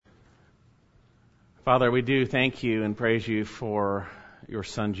Father, we do thank you and praise you for your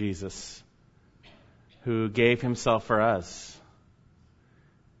Son Jesus, who gave himself for us.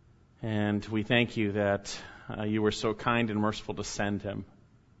 And we thank you that you were so kind and merciful to send him.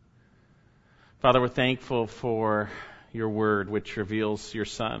 Father, we're thankful for your word, which reveals your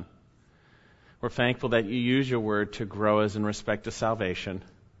Son. We're thankful that you use your word to grow us in respect to salvation.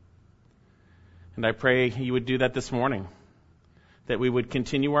 And I pray you would do that this morning, that we would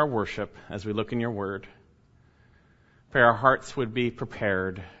continue our worship as we look in your word. Pray our hearts would be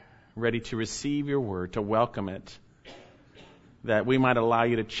prepared, ready to receive your word, to welcome it, that we might allow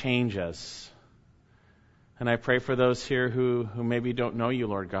you to change us. And I pray for those here who maybe don't know you,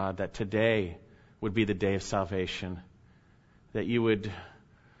 Lord God, that today would be the day of salvation, that you would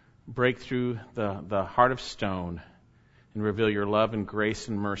break through the heart of stone and reveal your love and grace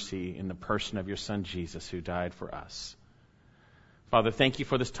and mercy in the person of your Son Jesus, who died for us. Father, thank you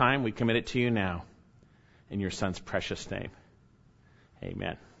for this time. We commit it to you now. In your Son's precious name.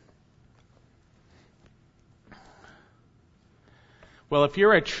 Amen. Well, if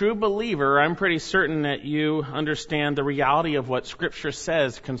you're a true believer, I'm pretty certain that you understand the reality of what Scripture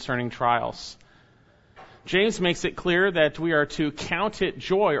says concerning trials. James makes it clear that we are to count it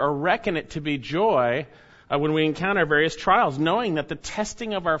joy or reckon it to be joy when we encounter various trials, knowing that the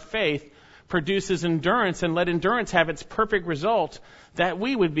testing of our faith produces endurance, and let endurance have its perfect result, that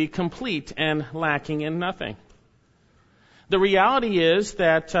we would be complete and lacking in nothing. The reality is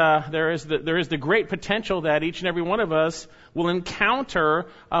that there is the great potential that each and every one of us will encounter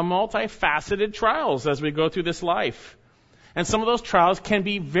multifaceted trials as we go through this life. And some of those trials can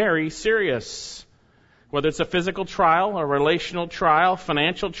be very serious. Whether it's a physical trial, a relational trial,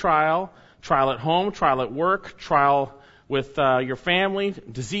 financial trial, trial at home, trial at work, trial with your family,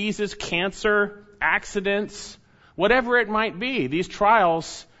 diseases, cancer, accidents, whatever it might be. These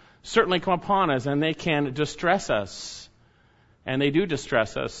trials certainly come upon us, and they can distress us. And they do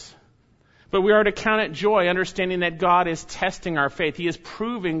distress us. But we are to count it joy, understanding that God is testing our faith. He is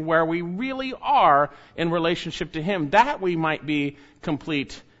proving where we really are in relationship to Him, that we might be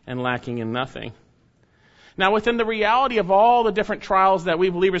complete and lacking in nothing. Now, within the reality of all the different trials that we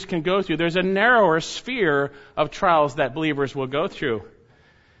believers can go through, there's a narrower sphere of trials that believers will go through.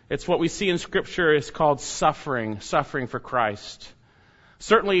 It's what we see in Scripture is called suffering for Christ.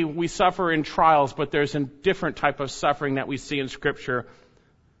 Certainly, we suffer in trials, but there's a different type of suffering that we see in Scripture.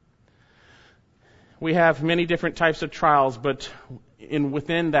 We have many different types of trials, but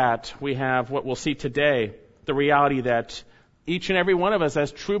within that, we have what we'll see today, the reality that each and every one of us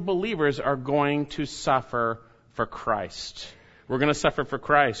as true believers are going to suffer for Christ. We're going to suffer for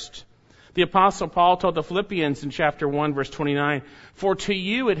Christ. The Apostle Paul told the Philippians in chapter 1, verse 29, "For to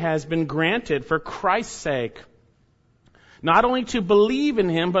you it has been granted for Christ's sake, not only to believe in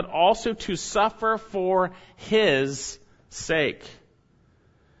Him, but also to suffer for His sake."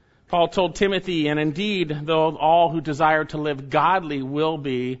 Paul told Timothy, "And indeed, though all who desire to live godly will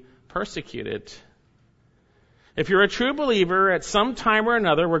be persecuted." If you're a true believer, at some time or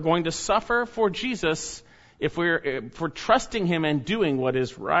another, we're going to suffer for Jesus if we're trusting Him and doing what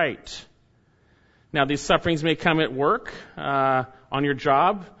is right. Now, these sufferings may come at work, on your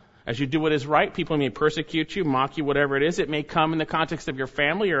job. As you do what is right, people may persecute you, mock you, whatever it is. It may come in the context of your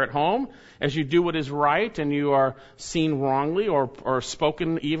family or at home. As you do what is right and you are seen wrongly or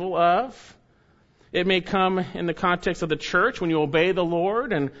spoken evil of. It may come in the context of the church when you obey the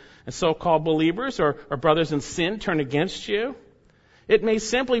Lord and so-called believers or brothers in sin turn against you. It may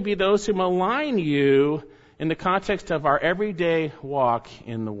simply be those who malign you in the context of our everyday walk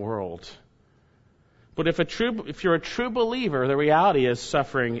in the world. But if you're a true believer, the reality is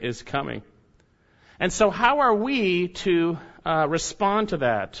suffering is coming. And so how are we to respond to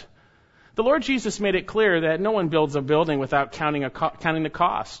that? The Lord Jesus made it clear that no one builds a building without counting the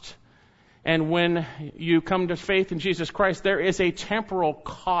cost. And when you come to faith in Jesus Christ, there is a temporal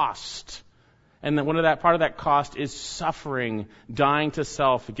cost. And then part of that cost is suffering, dying to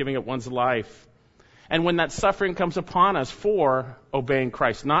self, giving up one's life. And when that suffering comes upon us for obeying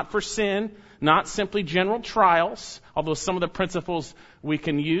Christ, not for sin, not simply general trials, although some of the principles we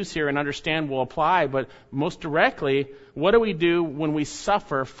can use here and understand will apply, but most directly, what do we do when we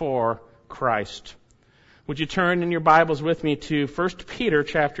suffer for Christ? Would you turn in your Bibles with me to 1 Peter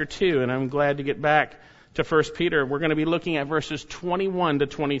chapter 2, and I'm glad to get back to 1 Peter. We're going to be looking at verses 21 to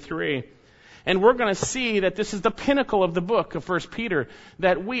 23. And we're going to see that this is the pinnacle of the book of 1 Peter,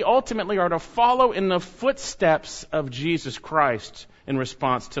 that we ultimately are to follow in the footsteps of Jesus Christ in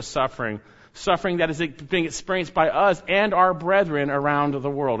response to suffering. Suffering that is being experienced by us and our brethren around the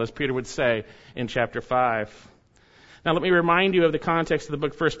world, as Peter would say in chapter 5. Now let me remind you of the context of the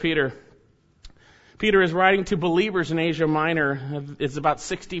book 1 Peter. Peter is writing to believers in Asia Minor. It's about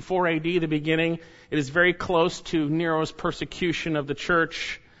 64 AD, the beginning. It is very close to Nero's persecution of the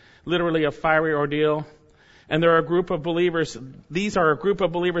church, literally a fiery ordeal. And there are a group of believers, these are a group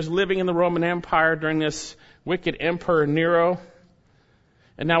of believers living in the Roman Empire during this wicked emperor Nero.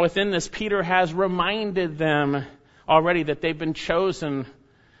 And now within this, Peter has reminded them already that they've been chosen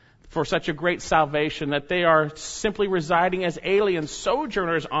for such a great salvation, that they are simply residing as aliens,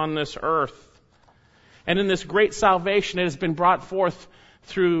 sojourners on this earth. And in this great salvation, it has been brought forth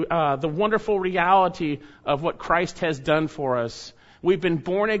through the wonderful reality of what Christ has done for us. We've been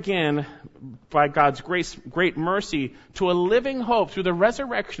born again by God's grace, great mercy, to a living hope through the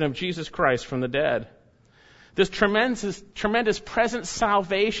resurrection of Jesus Christ from the dead. This tremendous present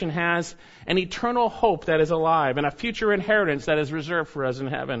salvation has an eternal hope that is alive and a future inheritance that is reserved for us in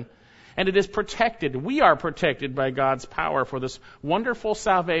heaven. And it is protected. We are protected by God's power for this wonderful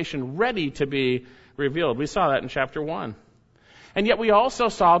salvation ready to be revealed. We saw that in chapter 1. And yet we also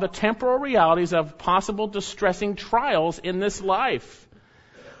saw the temporal realities of possible distressing trials in this life.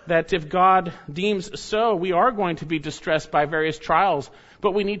 That if God deems so, we are going to be distressed by various trials,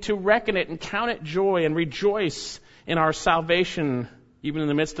 but we need to reckon it and count it joy and rejoice in our salvation, even in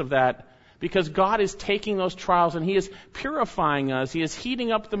the midst of that, because God is taking those trials and He is purifying us. He is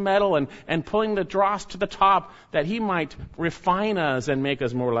heating up the metal and pulling the dross to the top that He might refine us and make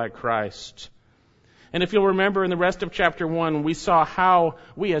us more like Christ. And if you'll remember in the rest of chapter 1, we saw how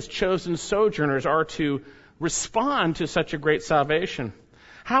we as chosen sojourners are to respond to such a great salvation.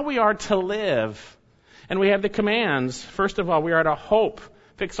 How we are to live. And we have the commands. First of all, we are to hope.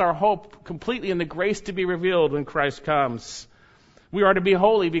 Fix our hope completely in the grace to be revealed when Christ comes. We are to be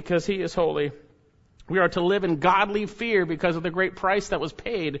holy because He is holy. We are to live in godly fear because of the great price that was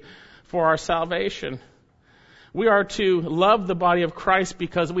paid for our salvation. We are to love the body of Christ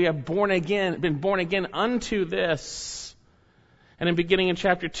because we have been born again unto this. And in beginning in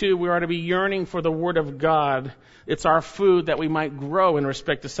chapter 2, we are to be yearning for the Word of God. It's our food that we might grow in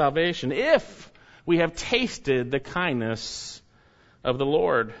respect to salvation, if we have tasted the kindness of the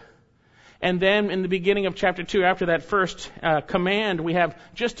Lord. And then in the beginning of chapter 2, after that first command, we have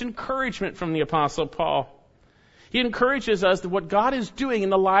just encouragement from the Apostle Paul. He encourages us that what God is doing in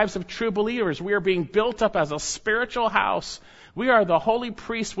the lives of true believers, we are being built up as a spiritual house. We are the holy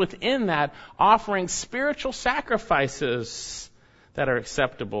priests within that, offering spiritual sacrifices that are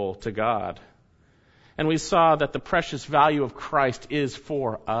acceptable to God. And we saw that the precious value of Christ is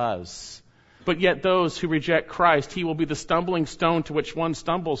for us. But yet those who reject Christ, He will be the stumbling stone to which one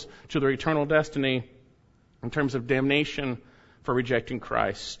stumbles to their eternal destiny in terms of damnation for rejecting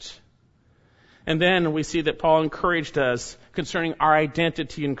Christ. And then we see that Paul encouraged us concerning our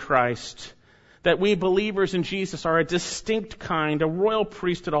identity in Christ. That we believers in Jesus are a distinct kind, a royal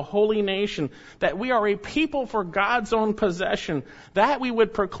priesthood, a holy nation. That we are a people for God's own possession. That we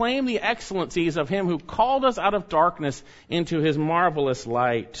would proclaim the excellencies of Him who called us out of darkness into His marvelous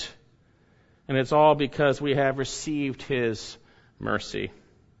light. And it's all because we have received His mercy.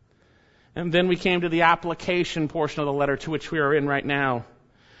 And then we came to the application portion of the letter to which we are in right now,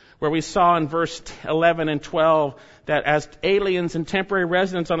 where we saw in verse 11 and 12 that as aliens and temporary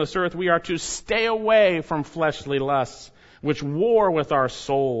residents on this earth, we are to stay away from fleshly lusts, which war with our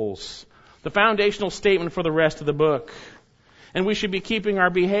souls. The foundational statement for the rest of the book. And we should be keeping our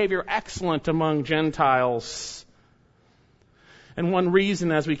behavior excellent among Gentiles. And one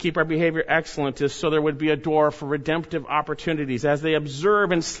reason as we keep our behavior excellent is so there would be a door for redemptive opportunities. As they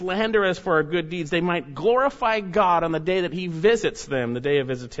observe and slander us for our good deeds, they might glorify God on the day that He visits them, the day of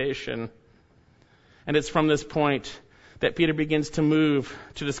visitation. And it's from this point that Peter begins to move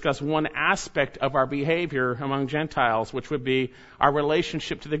to discuss one aspect of our behavior among Gentiles, which would be our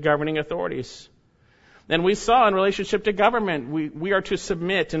relationship to the governing authorities. And we saw in relationship to government, we are to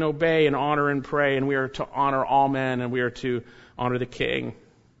submit and obey and honor and pray, and we are to honor all men, and we are to honor the king.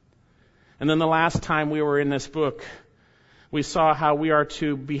 And then the last time we were in this book, we saw how we are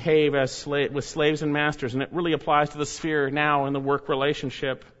to behave as with slaves and masters, and it really applies to the sphere now in the work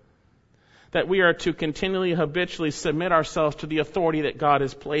relationship. That we are to continually, habitually submit ourselves to the authority that God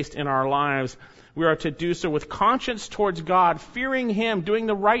has placed in our lives. We are to do so with conscience towards God, fearing Him, doing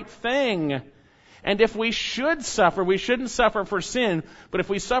the right thing. And if we should suffer, we shouldn't suffer for sin, but if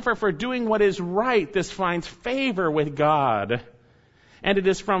we suffer for doing what is right, this finds favor with God. And it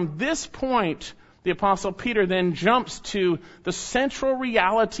is from this point the Apostle Peter then jumps to the central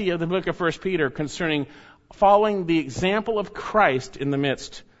reality of the book of 1 Peter concerning following the example of Christ in the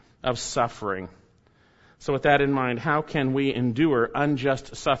midst of suffering. So with that in mind, how can we endure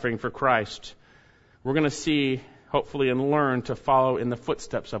unjust suffering for Christ? We're going to see, hopefully, and learn to follow in the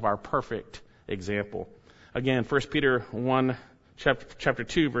footsteps of our perfect example. Again, 1 Peter 1, chapter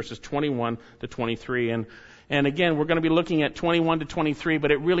 2, verses 21 to 23. And again, we're going to be looking at 21 to 23,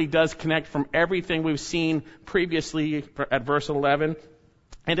 but it really does connect from everything we've seen previously at verse 11.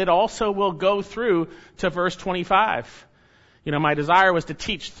 And it also will go through to verse 25. My desire was to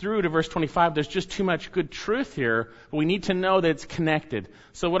teach through to verse 25. There's just too much good truth here. But we need to know that it's connected.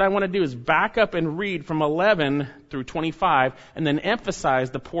 So what I want to do is back up and read from 11 through 25 and then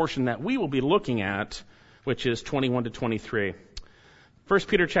emphasize the portion that we will be looking at, which is 21 to 23. 1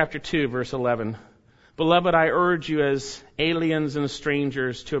 Peter chapter 2, verse 11. Beloved, I urge you as aliens and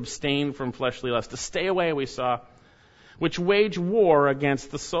strangers to abstain from fleshly lust, to stay away, we saw, which wage war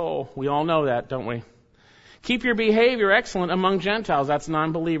against the soul. We all know that, don't we? Keep your behavior excellent among Gentiles, that's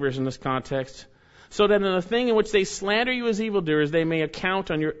non-believers in this context, so that in the thing in which they slander you as evildoers, they may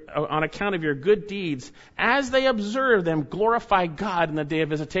account on account of your good deeds, as they observe them, glorify God in the day of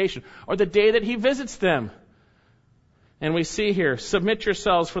visitation, or the day that He visits them. And we see here, submit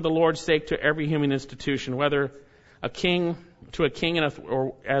yourselves for the Lord's sake to every human institution, whether a king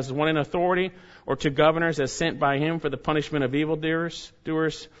or as one in authority, or to governors as sent by Him for the punishment of evildoers,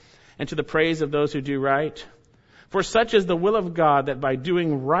 and to the praise of those who do right. For such is the will of God, that by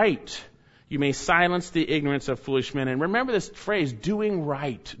doing right you may silence the ignorance of foolish men. And remember this phrase, doing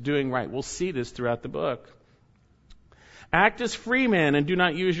right, doing right. We'll see this throughout the book. Act as free men, and do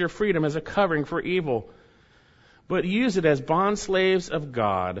not use your freedom as a covering for evil, but use it as bondslaves of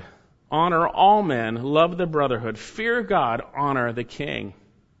God. Honor all men, love the brotherhood, fear God, honor the king.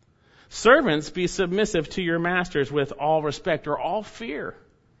 Servants, be submissive to your masters with all respect, or all fear.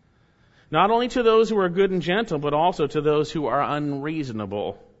 Not only to those who are good and gentle, but also to those who are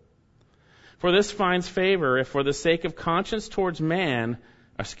unreasonable. For this finds favor if for the sake of conscience towards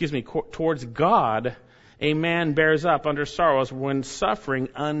God, a man bears up under sorrows when suffering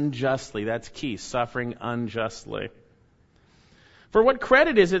unjustly. That's key, suffering unjustly. For what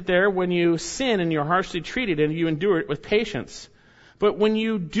credit is it there when you sin and you're harshly treated and you endure it with patience? But when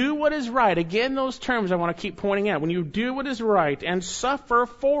you do what is right, again, those terms I want to keep pointing out. When you do what is right and suffer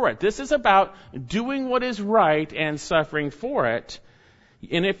for it. This is about doing what is right and suffering for it.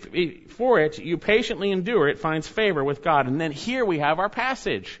 And if for it you patiently endure, it finds favor with God. And then here we have our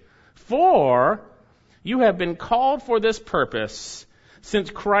passage. For you have been called for this purpose, since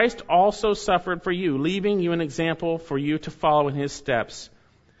Christ also suffered for you, leaving you an example for you to follow in His steps,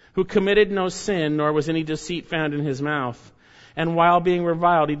 who committed no sin, nor was any deceit found in His mouth. And while being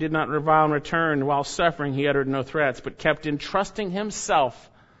reviled, He did not revile in return. While suffering, He uttered no threats, but kept entrusting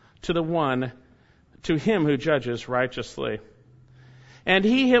Himself to Him who judges righteously. And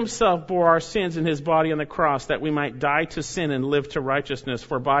He Himself bore our sins in His body on the cross, that we might die to sin and live to righteousness.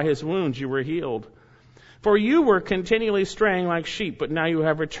 For by His wounds you were healed. For you were continually straying like sheep, but now you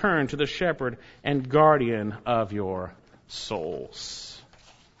have returned to the shepherd and guardian of your souls.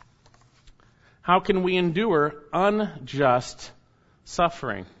 How can we endure unjust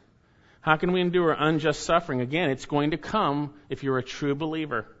suffering? How can we endure unjust suffering? Again, it's going to come if you're a true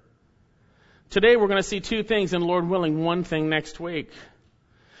believer. Today we're going to see two things, and Lord willing, one thing next week.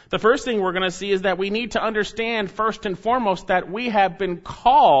 The first thing we're going to see is that we need to understand first and foremost that we have been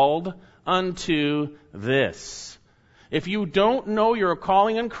called unto this. If you don't know your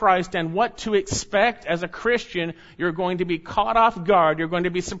calling in Christ and what to expect as a Christian, you're going to be caught off guard. You're going to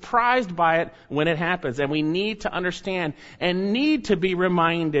be surprised by it when it happens. And we need to understand and need to be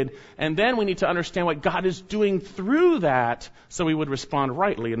reminded. And then we need to understand what God is doing through that so we would respond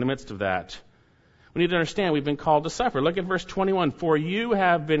rightly in the midst of that. We need to understand we've been called to suffer. Look at verse 21. For you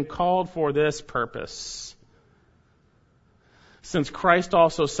have been called for this purpose, since Christ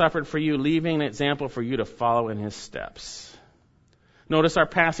also suffered for you, leaving an example for you to follow in His steps. Notice our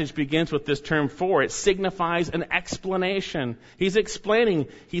passage begins with this term for. It signifies an explanation. He's expanding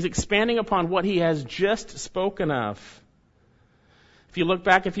upon what He has just spoken of. If you look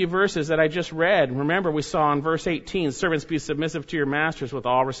back a few verses that I just read, remember we saw in verse 18, servants, be submissive to your masters with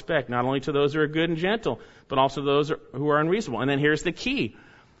all respect, not only to those who are good and gentle, but also those who are unreasonable. And then here's the key.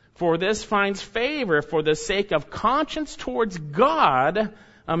 For this finds favor for the sake of conscience towards God,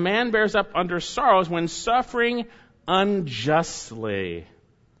 a man bears up under sorrows when suffering unjustly.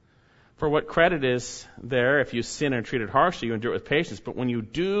 For what credit is there if you sin and are treated harshly, you endure it with patience. But when you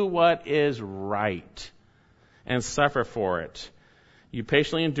do what is right and suffer for it, you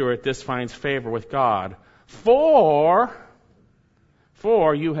patiently endure it, this finds favor with God. For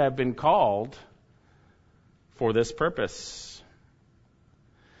you have been called for this purpose.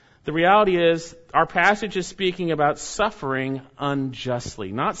 The reality is, our passage is speaking about suffering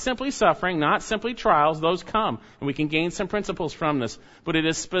unjustly. Not simply suffering, not simply trials, those come, and we can gain some principles from this. But it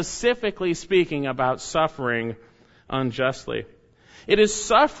is specifically speaking about suffering unjustly. It is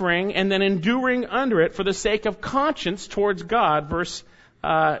suffering and then enduring under it for the sake of conscience towards God, verse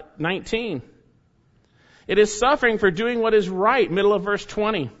 19. It is suffering for doing what is right, middle of verse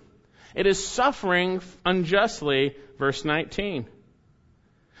 20. It is suffering unjustly, verse 19.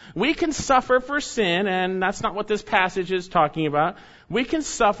 We can suffer for sin, and that's not what this passage is talking about. We can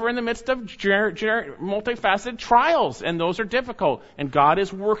suffer in the midst of multifaceted trials, and those are difficult, and God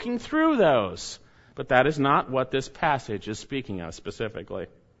is working through those. But that is not what this passage is speaking of specifically.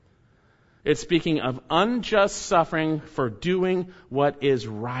 It's speaking of unjust suffering for doing what is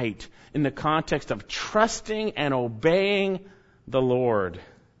right in the context of trusting and obeying the Lord.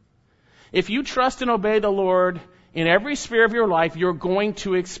 If you trust and obey the Lord in every sphere of your life, you're going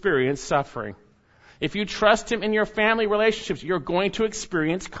to experience suffering. If you trust Him in your family relationships, you're going to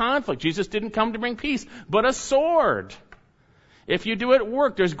experience conflict. Jesus didn't come to bring peace, but a sword. If you do it at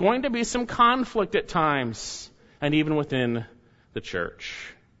work, there's going to be some conflict at times, and even within the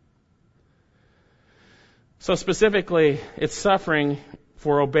church. So specifically, it's suffering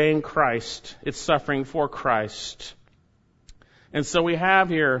for obeying Christ. It's suffering for Christ. And so we have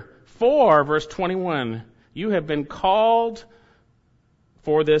here, for verse 21, you have been called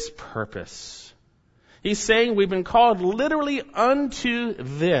for this purpose. He's saying we've been called literally unto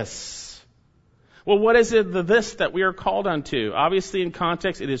this. Well, what is it, the this that we are called unto? Obviously, in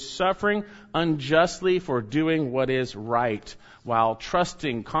context, it is suffering unjustly for doing what is right, while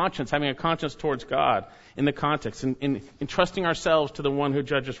trusting conscience, having a conscience towards God in the context, in trusting ourselves to the one who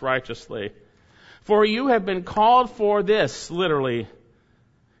judges righteously. For you have been called for this, literally.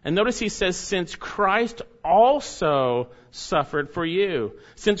 And notice he says, since Christ also suffered for you.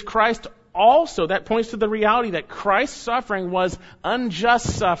 Since Christ also, that points to the reality that Christ's suffering was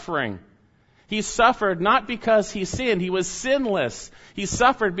unjust suffering. He suffered not because he sinned, he was sinless. He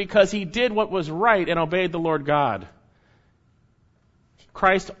suffered because he did what was right and obeyed the Lord God.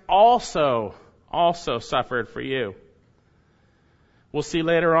 Christ also suffered for you. We'll see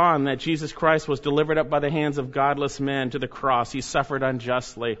later on that Jesus Christ was delivered up by the hands of godless men to the cross. He suffered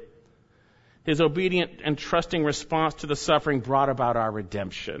unjustly. His obedient and trusting response to the suffering brought about our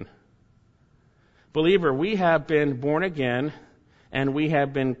redemption. Believer, we have been born again, and we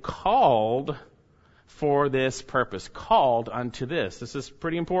have been called for this purpose. Called unto this. This is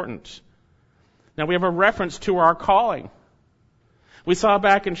pretty important. Now we have a reference to our calling. We saw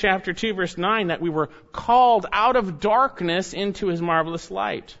back in chapter 2, verse 9, that we were called out of darkness into His marvelous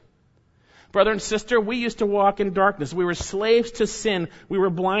light. Brother and sister, we used to walk in darkness. We were slaves to sin. We were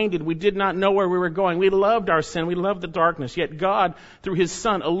blinded. We did not know where we were going. We loved our sin. We loved the darkness. Yet God, through His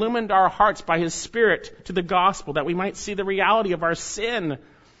Son, illumined our hearts by His Spirit to the gospel, that we might see the reality of our sin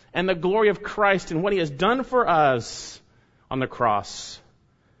and the glory of Christ and what He has done for us on the cross.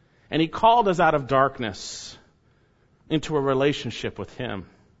 And He called us out of darkness into a relationship with Him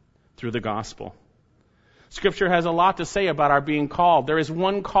through the gospel. Scripture has a lot to say about our being called. There is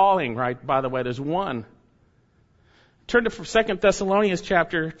one calling, right? By the way, there's one. Turn to 2 Thessalonians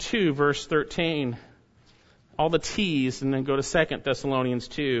chapter 2, verse 13. All the T's, and then go to 2 Thessalonians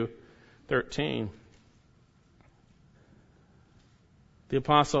 2, 13. The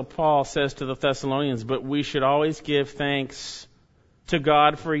Apostle Paul says to the Thessalonians, but we should always give thanks to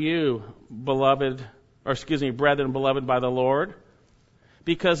God for you, brethren, beloved by the Lord,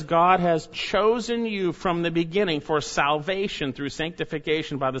 because God has chosen you from the beginning for salvation through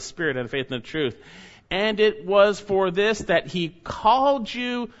sanctification by the Spirit and faith in the truth. And it was for this that He called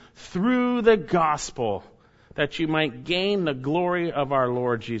you through the gospel, that you might gain the glory of our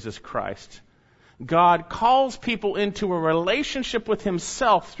Lord Jesus Christ. God calls people into a relationship with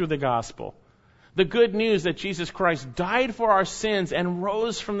Himself through the gospel. The good news that Jesus Christ died for our sins and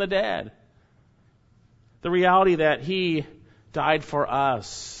rose from the dead. The reality that He died for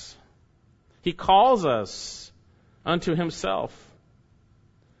us. He calls us unto Himself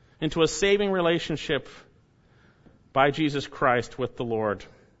into a saving relationship by Jesus Christ with the Lord,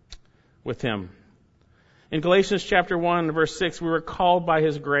 with Him. In Galatians chapter 1, verse 6, we were called by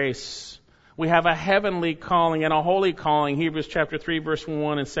His grace. We have a heavenly calling and a holy calling, Hebrews chapter 3, verse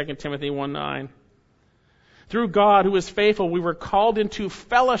 1 and 2 Timothy 1:9. Through God, who is faithful, we were called into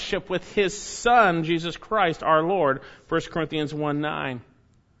fellowship with His Son, Jesus Christ, our Lord, 1 Corinthians 1:9.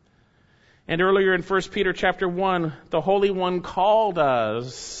 And earlier in 1 Peter chapter 1, the Holy One called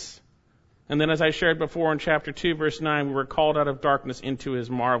us. And then as I shared before in chapter 2, verse 9, we were called out of darkness into His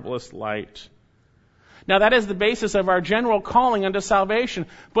marvelous light. Now that is the basis of our general calling unto salvation.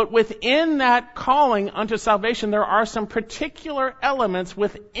 But within that calling unto salvation, there are some particular elements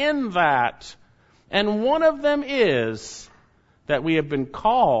within that. And one of them is that we have been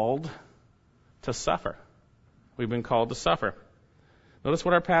called to suffer. We've been called to suffer. Notice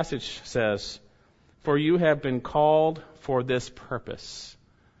what our passage says. For you have been called for this purpose.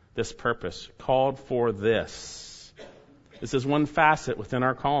 This purpose. Called for this. This is one facet within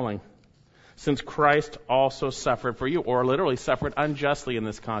our calling. Since Christ also suffered for you, or literally suffered unjustly in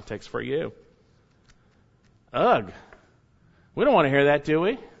this context for you. Ugh. We don't want to hear that, do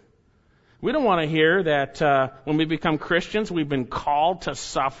we? We don't want to hear that when we become Christians, we've been called to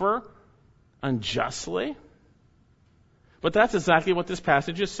suffer unjustly. But that's exactly what this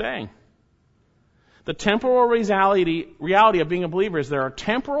passage is saying. The temporal reality of being a believer is there are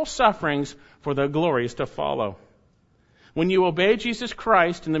temporal sufferings for the glories to follow. When you obey Jesus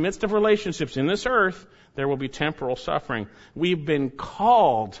Christ in the midst of relationships in this earth, there will be temporal suffering. We've been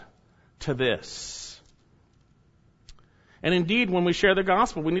called to this. And indeed, when we share the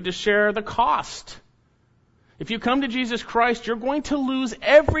gospel, we need to share the cost. If you come to Jesus Christ, you're going to lose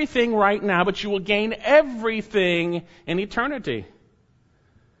everything right now, but you will gain everything in eternity.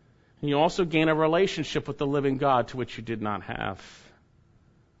 And you also gain a relationship with the living God to which you did not have.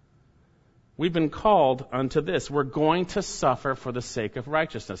 We've been called unto this. We're going to suffer for the sake of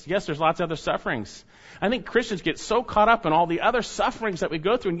righteousness. Yes, there's lots of other sufferings. I think Christians get so caught up in all the other sufferings that we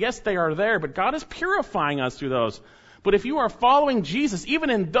go through, and yes, they are there, but God is purifying us through those. But if you are following Jesus, even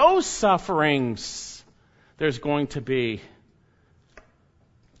in those sufferings, there's going to be,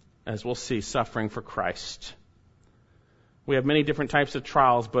 as we'll see, suffering for Christ. We have many different types of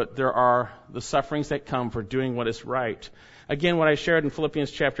trials, but there are the sufferings that come for doing what is right. Again, what I shared in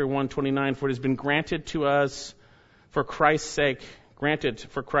Philippians chapter 1:29, for it has been granted to us for Christ's sake,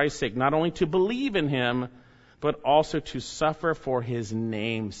 not only to believe in Him, but also to suffer for His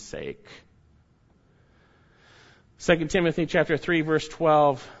name's sake. 2 Timothy chapter 3, verse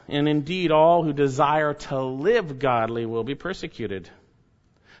 12, and indeed all who desire to live godly will be persecuted.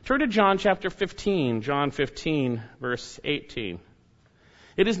 Turn to John chapter 15, John 15, verse 18.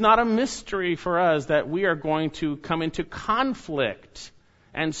 It is not a mystery for us that we are going to come into conflict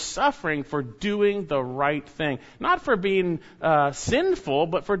and suffering for doing the right thing. Not for being sinful,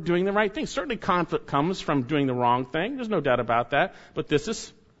 but for doing the right thing. Certainly conflict comes from doing the wrong thing. There's no doubt about that. But this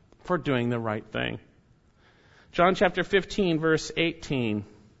is for doing the right thing. John chapter 15, verse 18.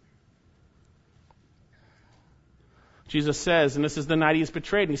 Jesus says, and this is the night He is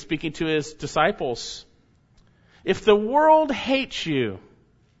betrayed, and He's speaking to His disciples, if the world hates you,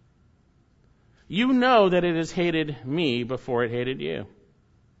 you know that it has hated me before it hated you.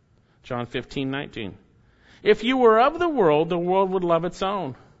 John 15:19. If you were of the world would love its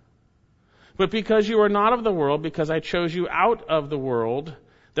own. But because you are not of the world, because I chose you out of the world,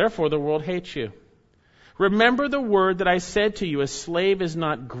 therefore the world hates you. Remember the word that I said to you, a slave is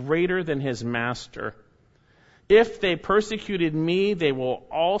not greater than his master. If they persecuted me, they will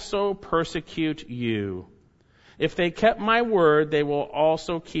also persecute you. If they kept my word, they will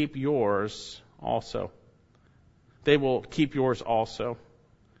also keep yours also. They will keep yours also.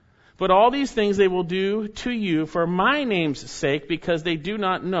 But all these things they will do to you for my name's sake, because they do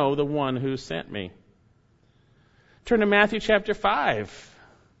not know the one who sent me. Turn to Matthew chapter 5.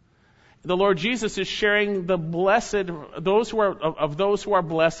 The Lord Jesus is sharing the blessed, those who are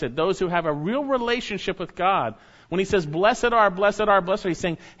blessed, those who have a real relationship with God. When He says, blessed are, He's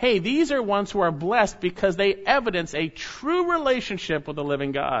saying, hey, these are ones who are blessed because they evidence a true relationship with the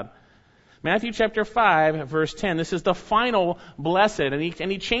living God. Matthew chapter 5, verse 10, this is the final blessed, and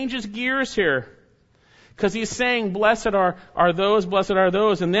he changes gears here. Because He's saying, blessed are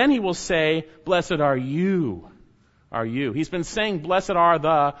those, and then He will say, blessed are you. Are you. He's been saying, blessed are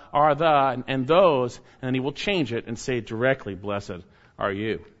the, and those, and then He will change it and say directly, blessed are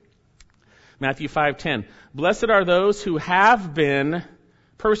you. Matthew 5:10, blessed are those who have been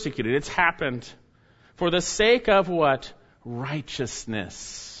persecuted. It's happened. For the sake of what?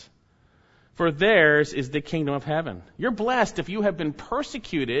 Righteousness. For theirs is the kingdom of heaven. You're blessed if you have been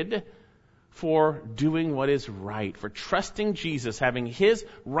persecuted for doing what is right, for trusting Jesus, having His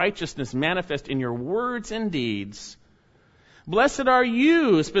righteousness manifest in your words and deeds. Blessed are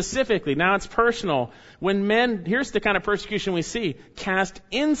you specifically. Now it's personal. When men, here's the kind of persecution we see, cast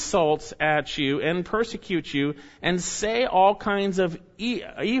insults at you and persecute you and say all kinds of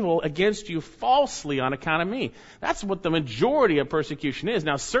evil against you falsely on account of me. That's what the majority of persecution is.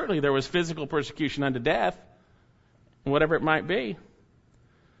 Now certainly there was physical persecution unto death, whatever it might be.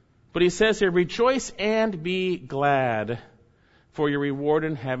 But He says here, rejoice and be glad, for your reward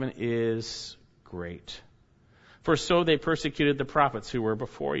in heaven is great. For so they persecuted the prophets who were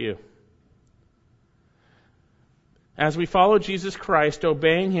before you. As we follow Jesus Christ,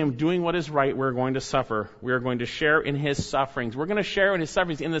 obeying Him, doing what is right, we're going to suffer. We are going to share in His sufferings. We're going to share in His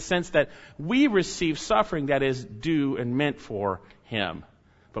sufferings in the sense that we receive suffering that is due and meant for Him.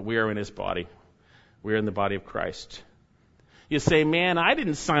 But we are in His body. We are in the body of Christ. You say, man, I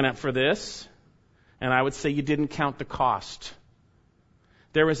didn't sign up for this. And I would say you didn't count the cost.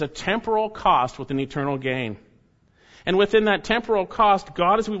 There is a temporal cost with an eternal gain. And within that temporal cost,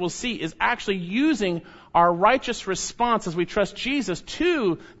 God, as we will see, is actually using our righteous response as we trust Jesus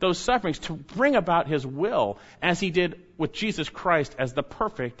to those sufferings to bring about His will, as He did with Jesus Christ as the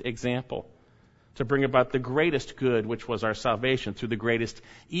perfect example, to bring about the greatest good, which was our salvation, through the greatest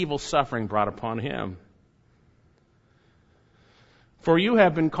evil suffering brought upon Him. For you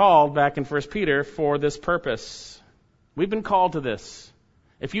have been called, back in 1 Peter, for this purpose. We've been called to this.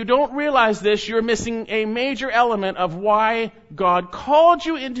 If you don't realize this, you're missing a major element of why God called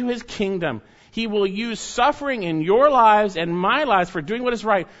you into His kingdom. He will use suffering in your lives and my lives for doing what is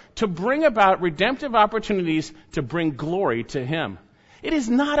right to bring about redemptive opportunities to bring glory to Him. It is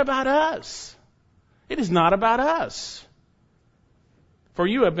not about us. It is not about us. For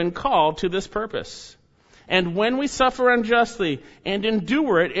you have been called to this purpose. And when we suffer unjustly and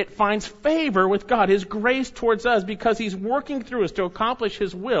endure it, it finds favor with God, His grace towards us, because He's working through us to accomplish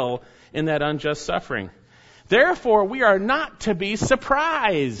His will in that unjust suffering. Therefore, we are not to be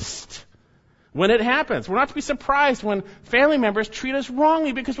surprised when it happens. We're not to be surprised when family members treat us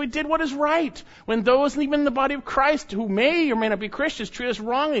wrongly because we did what is right. When those, even in the body of Christ, who may or may not be Christians, treat us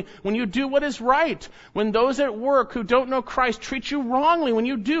wrongly when you do what is right. When those at work who don't know Christ treat you wrongly when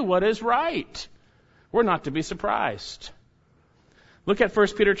you do what is right. We're not to be surprised. Look at 1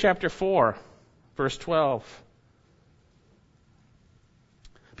 Peter chapter 4, verse 12.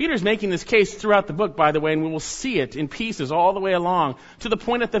 Peter's making this case throughout the book, by the way, and we will see it in pieces all the way along. To the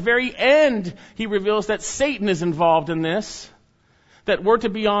point at the very end, he reveals that Satan is involved in this. That we're to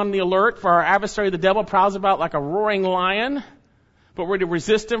be on the alert for our adversary, the devil, prowls about like a roaring lion. But we're to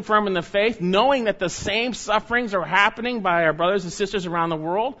resist him firm in the faith, knowing that the same sufferings are happening by our brothers and sisters around the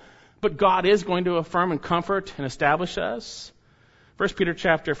world. But God is going to affirm and comfort and establish us. 1 Peter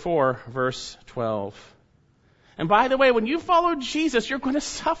chapter 4, verse 12. And by the way, when you follow Jesus, you're going to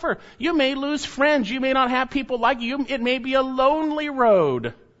suffer. You may lose friends. You may not have people like you. It may be a lonely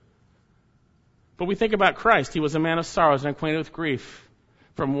road. But we think about Christ. He was a man of sorrows and acquainted with grief.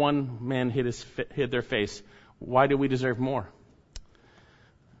 From one man hid their face. Why do we deserve more?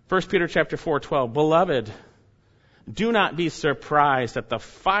 1 Peter chapter 4, 12. Beloved, do not be surprised at the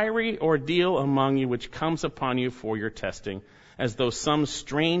fiery ordeal among you which comes upon you for your testing, as though some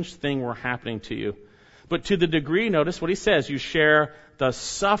strange thing were happening to you. But to the degree, notice what he says, you share the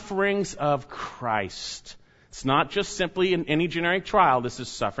sufferings of Christ. It's not just simply in any generic trial. This is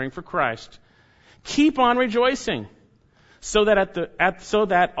suffering for Christ. Keep on rejoicing, so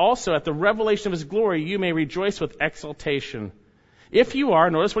that also at the revelation of His glory you may rejoice with exultation. If you are,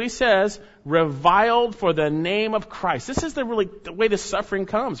 notice what he says, reviled for the name of Christ. This is the way the suffering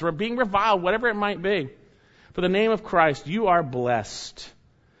comes. We're being reviled, whatever it might be. For the name of Christ, you are blessed,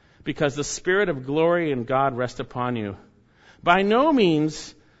 because the Spirit of glory and God rest upon you. By no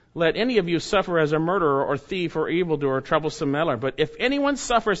means let any of you suffer as a murderer or thief or evildoer or troublesome meddler. But if anyone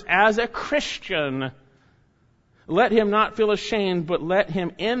suffers as a Christian, let him not feel ashamed, but let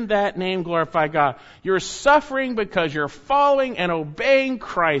him in that name glorify God. You're suffering because you're following and obeying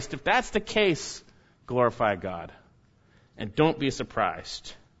Christ. If that's the case, glorify God. And don't be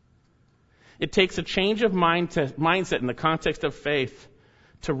surprised. It takes a change of mindset in the context of faith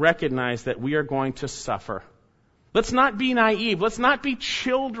to recognize that we are going to suffer. Let's not be naive. Let's not be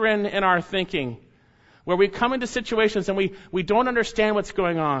children in our thinking, where we come into situations and we don't understand what's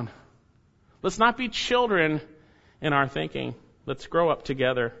going on. Let's not be children in our thinking. Let's grow up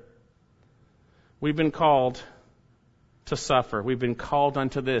together. We've been called to suffer. We've been called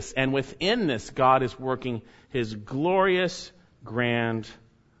unto this. And within this, God is working His glorious, grand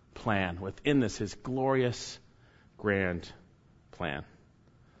plan. Within this, His glorious, grand plan.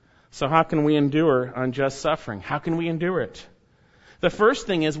 So how can we endure unjust suffering? How can we endure it? The first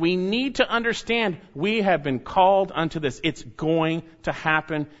thing is we need to understand we have been called unto this. It's going to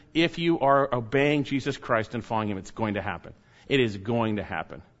happen if you are obeying Jesus Christ and following Him. It's going to happen. It is going to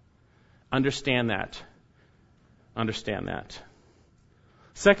happen. Understand that. Understand that.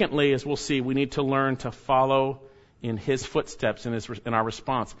 Secondly, as we'll see, we need to learn to follow in His footsteps, in our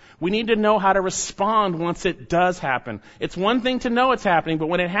response. We need to know how to respond once it does happen. It's one thing to know it's happening, but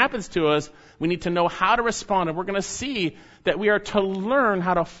when it happens to us, we need to know how to respond. And we're going to see that we are to learn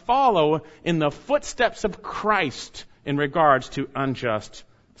how to follow in the footsteps of Christ in regards to unjust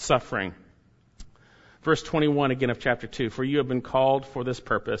suffering. Verse 21 again of chapter 2, "For you have been called for this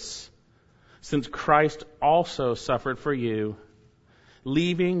purpose, since Christ also suffered for you,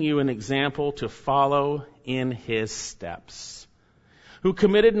 leaving you an example to follow in His steps, who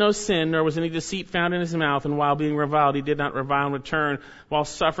committed no sin, nor was any deceit found in His mouth, and while being reviled, He did not revile in return. While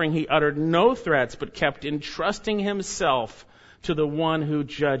suffering, He uttered no threats, but kept entrusting Himself to the one who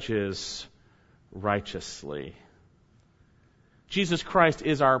judges righteously." Jesus Christ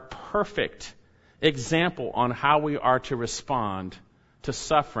is our perfect example on how we are to respond to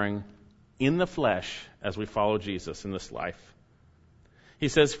suffering in the flesh as we follow Jesus in this life. He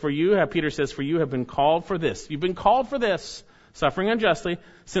says, Peter says, "For you have been called for this." You've been called for this, suffering unjustly,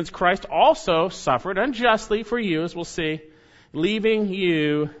 since Christ also suffered unjustly for you, as we'll see, leaving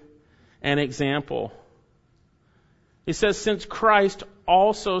you an example. He says, since Christ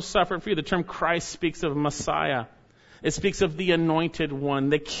also suffered for you. The term Christ speaks of Messiah. It speaks of the Anointed One,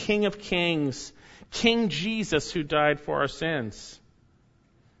 the King of Kings, King Jesus, who died for our sins.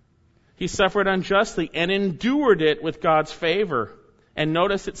 He suffered unjustly and endured it with God's favor. And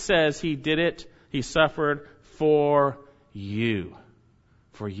notice it says He did it, He suffered for you.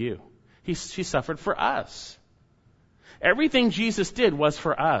 For you. He suffered for us. Everything Jesus did was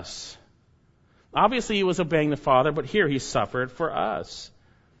for us. Obviously He was obeying the Father, but here He suffered for us.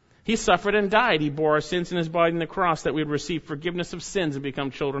 He suffered and died. He bore our sins in His body on the cross that we would receive forgiveness of sins and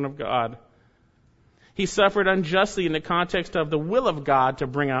become children of God. He suffered unjustly in the context of the will of God to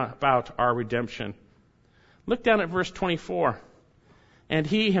bring about our redemption. Look down at verse 24. "And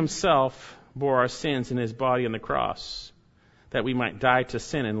He Himself bore our sins in His body on the cross, that we might die to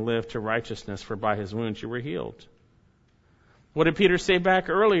sin and live to righteousness, for by His wounds you were healed." What did Peter say back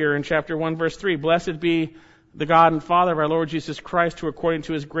earlier in chapter 1, verse 3? "Blessed be the God and Father of our Lord Jesus Christ, who according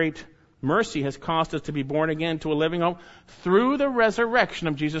to His great mercy has caused us to be born again to a living hope through the resurrection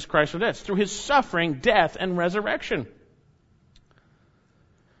of Jesus Christ from the dead," through His suffering, death, and resurrection.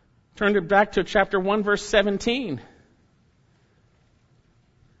 Turn back to chapter 1, verse 17.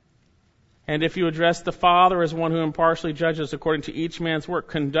 "And if you address the Father as one who impartially judges according to each man's work,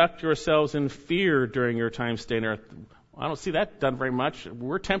 conduct yourselves in fear during your time staying on earth." I don't see that done very much.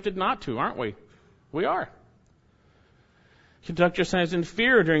 We're tempted not to, aren't we? We are. "Conduct yourselves in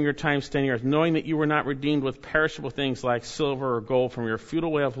fear during your time staying on earth, knowing that you were not redeemed with perishable things like silver or gold from your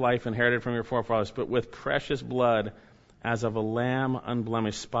futile way of life inherited from your forefathers, but with precious blood as of a lamb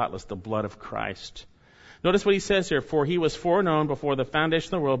unblemished, spotless, the blood of Christ." Notice what he says here. "For He was foreknown before the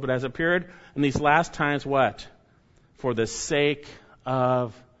foundation of the world, but has appeared in these last times," what? "For the sake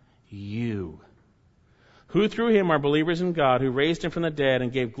of you, who through Him are believers in God, who raised Him from the dead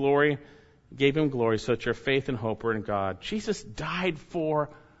and gave Him glory, so that your faith and hope are in God." Jesus died for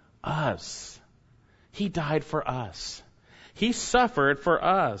us. He died for us. He suffered for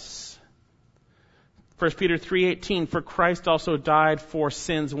us. 1 Peter 3:18, "For Christ also died for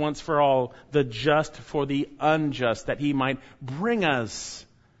sins once for all, the just for the unjust, that He might bring us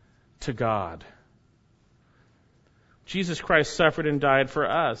to God." Jesus Christ suffered and died for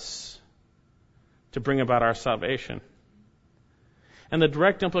us to bring about our salvation. And the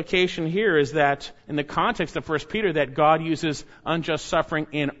direct implication here is that, in the context of 1 Peter, that God uses unjust suffering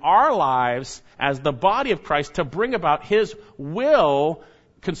in our lives as the body of Christ to bring about His will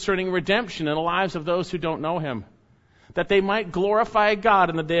concerning redemption in the lives of those who don't know Him. That they might glorify God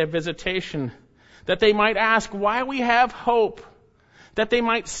in the day of visitation. That they might ask why we have hope. That they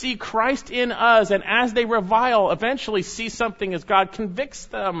might see Christ in us, and as they revile, eventually see something as God convicts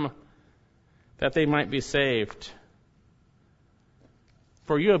them, that they might be saved.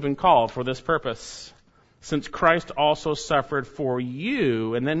 "For you have been called for this purpose, since Christ also suffered for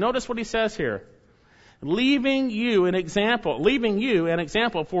you." And then notice what he says here. "Leaving you an example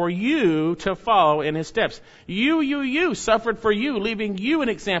for you to follow in His steps." You suffered for you, leaving you an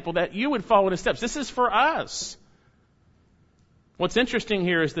example that you would follow in His steps. This is for us. What's interesting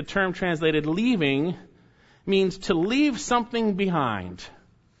here is the term translated leaving means to leave something behind.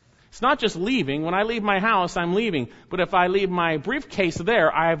 It's not just leaving. When I leave my house, I'm leaving. But if I leave my briefcase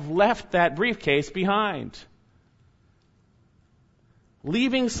there, I've left that briefcase behind.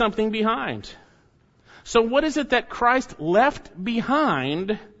 Leaving something behind. So what is it that Christ left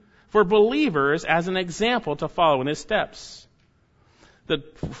behind for believers as an example to follow in His steps?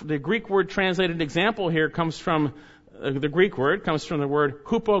 The Greek word translated example here comes from the word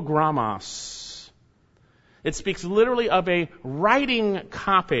hupogrammos. It speaks literally of a writing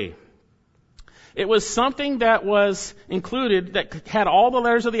copy. It was something that was included, that had all the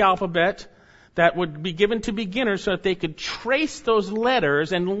letters of the alphabet, that would be given to beginners so that they could trace those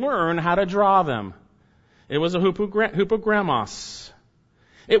letters and learn how to draw them. It was a hupogrammos.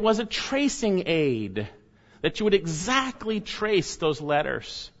 It was a tracing aid that you would exactly trace those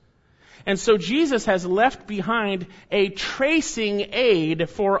letters. And so Jesus has left behind a tracing aid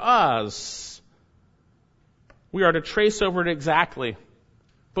for us. We are to trace over it exactly.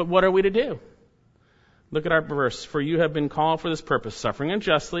 But what are we to do? Look at our verse. For you have been called for this purpose, suffering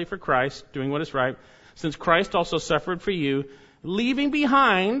unjustly for Christ, doing what is right, since Christ also suffered for you, leaving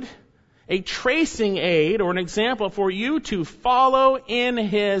behind a tracing aid or an example for you to follow in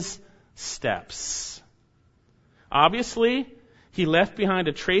his steps. Obviously, he left behind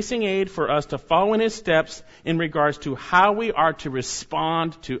a tracing aid for us to follow in his steps in regards to how we are to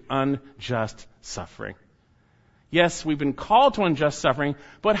respond to unjust suffering. Yes, we've been called to unjust suffering,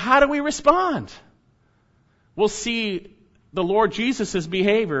 but how do we respond? We'll see the Lord Jesus'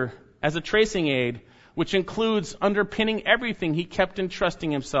 behavior as a tracing aid, which includes underpinning everything. He kept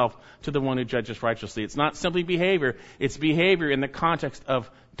entrusting himself to the one who judges righteously. It's not simply behavior. It's behavior in the context of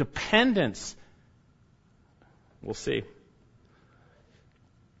dependence. We'll see.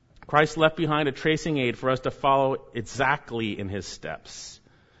 Christ left behind a tracing aid for us to follow exactly in his steps.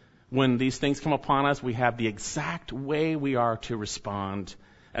 When these things come upon us, we have the exact way we are to respond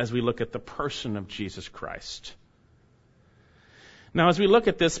as we look at the person of Jesus Christ. Now, as we look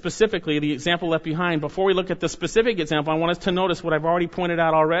at this specifically, the example left behind, before we look at the specific example, I want us to notice what I've already pointed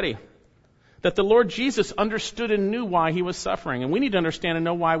out already. That the Lord Jesus understood and knew why he was suffering. And we need to understand and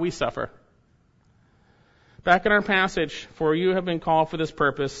know why we suffer. Back in our passage, for you have been called for this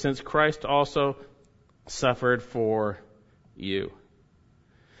purpose, since Christ also suffered for you.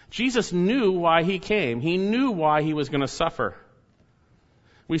 Jesus knew why he came. He knew why he was going to suffer.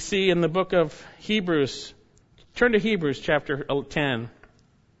 We see in the book of Hebrews, turn to Hebrews chapter 10.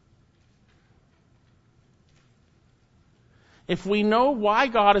 If we know why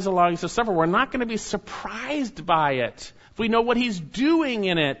God is allowing us to suffer, we're not going to be surprised by it. If we know what he's doing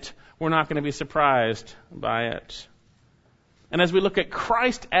in it, we're not going to be surprised by it. And as we look at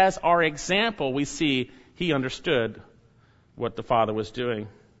Christ as our example, we see he understood what the Father was doing.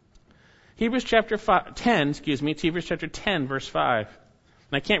 Hebrews chapter 10, verse 5.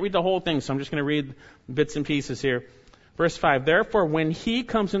 And I can't read the whole thing, so I'm just going to read bits and pieces here. Verse 5, therefore, when he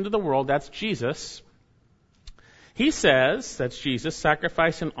comes into the world, that's Jesus, he says, that's Jesus,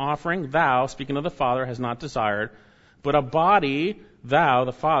 sacrifice and offering thou, speaking of the Father, has not desired, but a body thou,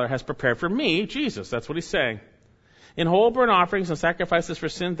 the Father, has prepared for me, Jesus. That's what he's saying. In whole burnt offerings and sacrifices for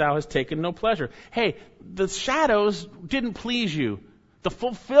sin thou hast taken no pleasure. Hey, the shadows didn't please you. The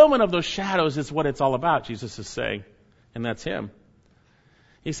fulfillment of those shadows is what it's all about, Jesus is saying. And that's him.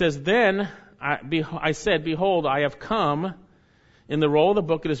 He says, then I said, behold, I have come. In the roll of the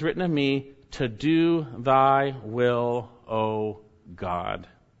book it is written of me, to do thy will, O God.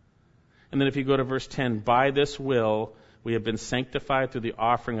 And then if you go to verse 10, by this will we have been sanctified through the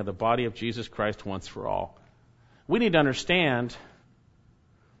offering of the body of Jesus Christ once for all. We need to understand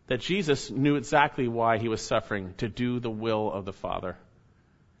that Jesus knew exactly why he was suffering, to do the will of the Father.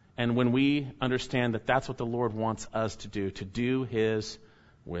 And when we understand that that's what the Lord wants us to do his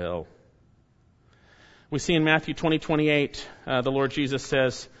will. We see in Matthew 20:28, the Lord Jesus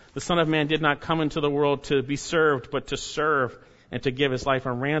says, the Son of Man did not come into the world to be served, but to serve and to give his life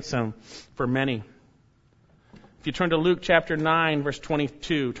a ransom for many. If you turn to Luke chapter 9, verse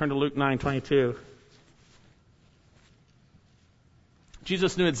 22, turn to Luke 9:22.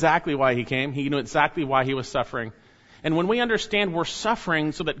 Jesus knew exactly why he came. He knew exactly why he was suffering. And when we understand we're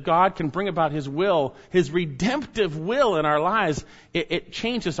suffering so that God can bring about his will, his redemptive will in our lives, it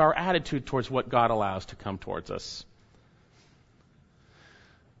changes our attitude towards what God allows to come towards us.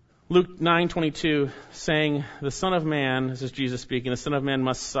 Luke 9:22, saying, the Son of Man, this is Jesus speaking, the Son of Man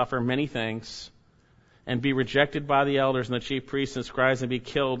must suffer many things and be rejected by the elders and the chief priests and scribes and be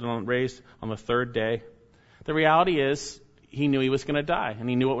killed and raised on the third day. The reality is, he knew he was going to die, and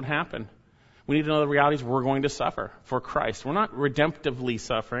he knew what would happen. We need to know the realities we're going to suffer for Christ. We're not redemptively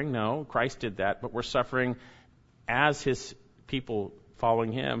suffering. No, Christ did that, but we're suffering as his people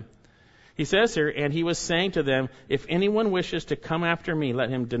following him. He says here, and he was saying to them, if anyone wishes to come after me, let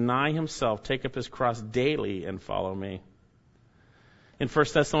him deny himself, take up his cross daily, and follow me. In 1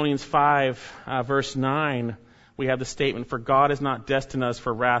 Thessalonians 5, verse 9, we have the statement, for God has not destined us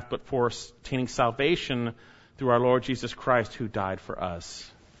for wrath, but for obtaining salvation through our Lord Jesus Christ, who died for us.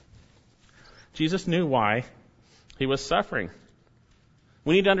 Jesus knew why he was suffering.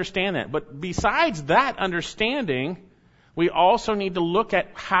 We need to understand that. But besides that understanding, we also need to look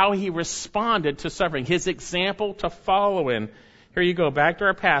at how he responded to suffering, his example to follow in. Here you go, back to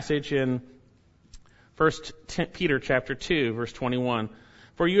our passage in 1 Peter chapter 2, verse 21.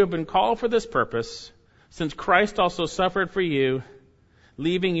 For you have been called for this purpose, since Christ also suffered for you,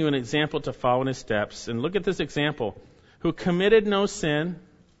 leaving you an example to follow in his steps. And look at this example. Who committed no sin,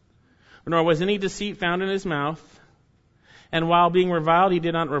 nor was any deceit found in his mouth. And while being reviled, he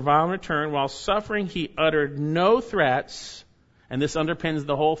did not revile in return. While suffering, he uttered no threats. And this underpins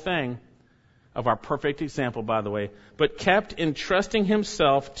the whole thing of our perfect example, by the way. But kept entrusting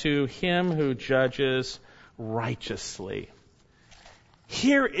himself to him who judges righteously.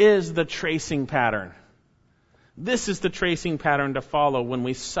 Here is the tracing pattern. This is the tracing pattern to follow when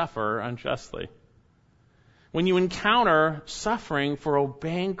we suffer unjustly. When you encounter suffering for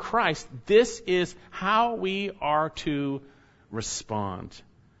obeying Christ, this is how we are to respond.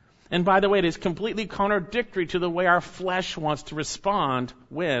 And by the way, it is completely contradictory to the way our flesh wants to respond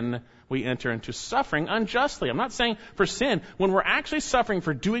when we enter into suffering unjustly. I'm not saying for sin. When we're actually suffering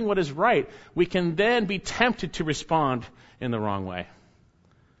for doing what is right, we can then be tempted to respond in the wrong way.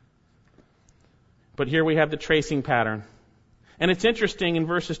 But here we have the tracing pattern. And it's interesting, in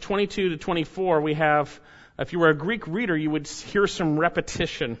verses 22 to 24, we have, if you were a Greek reader, you would hear some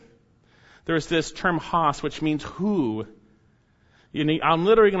repetition. There's this term hos, which means who. I'm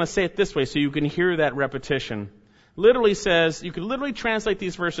literally going to say it this way so you can hear that repetition. Literally says, you could literally translate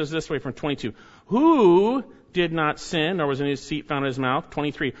these verses this way from 22. Who did not sin, nor was any deceit found in his mouth?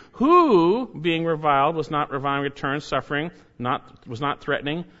 23. Who, being reviled, was not reviling in return, suffering, was not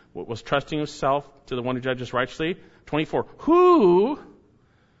threatening, was trusting himself to the one who judges righteously? 24. Who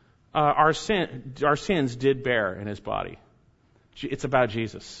our sins did bear in his body? It's about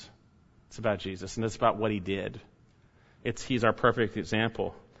Jesus. It's about Jesus, and it's about what he did. He's our perfect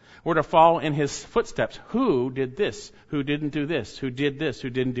example. We're to follow in his footsteps. Who did this? Who didn't do this? Who did this? Who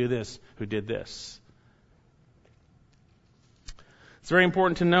didn't do this? Who did this? It's very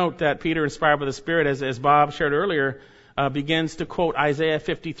important to note that Peter, inspired by the Spirit, as Bob shared earlier, begins to quote Isaiah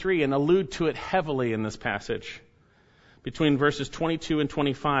 53 and allude to it heavily in this passage between verses 22 and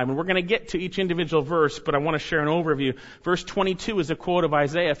 25. And we're going to get to each individual verse, but I want to share an overview. Verse 22 is a quote of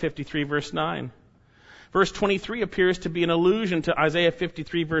Isaiah 53, verse 9. Verse 23 appears to be an allusion to Isaiah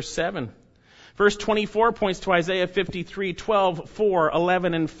 53, verse 7. Verse 24 points to Isaiah 53, 12, 4,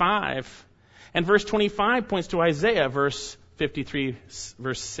 11, and 5. And verse 25 points to Isaiah, verse 53,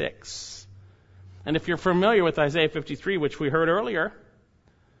 verse 6. And if you're familiar with Isaiah 53, which we heard earlier,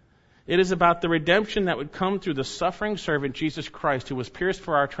 it is about the redemption that would come through the suffering servant Jesus Christ, who was pierced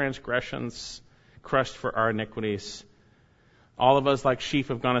for our transgressions, crushed for our iniquities. All of us like sheep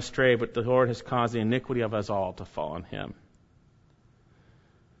have gone astray, but the Lord has caused the iniquity of us all to fall on him.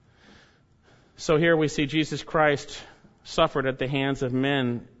 So here we see Jesus Christ suffered at the hands of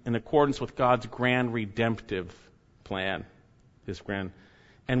men in accordance with God's grand redemptive plan.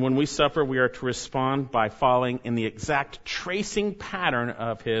 And when we suffer, we are to respond by following in the exact tracing pattern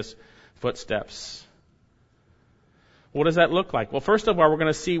of his footsteps. What does that look like? Well, first of all, we're going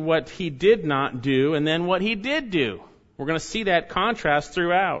to see what he did not do and then what he did do. We're going to see that contrast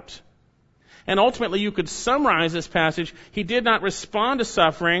throughout. And ultimately, you could summarize this passage. He did not respond to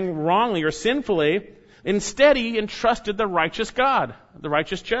suffering wrongly or sinfully. Instead, he entrusted the righteous God, the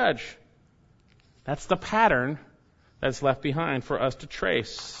righteous judge. That's the pattern that's left behind for us to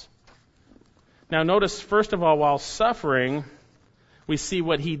trace. Now, notice, first of all, while suffering, we see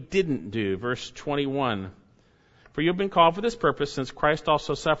what he didn't do. Verse 21. For you have been called for this purpose, since Christ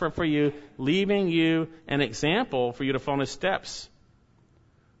also suffered for you, leaving you an example for you to follow in his steps,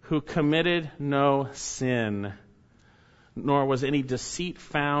 who committed no sin, nor was any deceit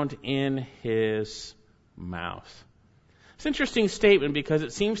found in his mouth. It's an interesting statement because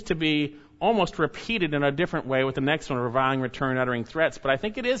it seems to be almost repeated in a different way with the next one, reviling, return, uttering threats, but I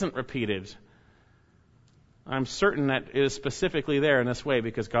think it isn't repeated. I'm certain that it is specifically there in this way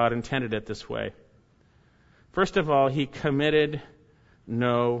because God intended it this way. First of all, he committed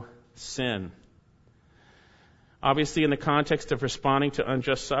no sin. Obviously, in the context of responding to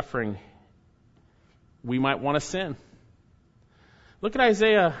unjust suffering, we might want to sin. Look at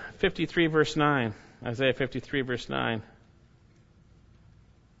Isaiah 53, verse 9. Isaiah 53, verse 9.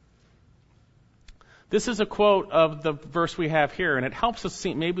 This is a quote of the verse we have here, and it helps us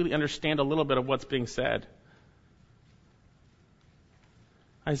maybe understand a little bit of what's being said.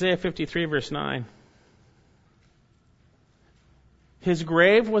 Isaiah 53, verse 9. His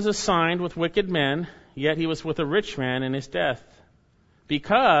grave was assigned with wicked men, yet he was with a rich man in his death.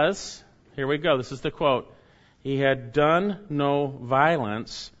 Because, here we go, this is the quote, He had done no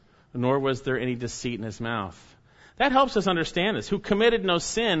violence, nor was there any deceit in his mouth. That helps us understand this. Who committed no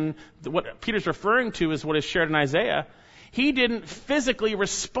sin, what Peter's referring to is what is shared in Isaiah. He didn't physically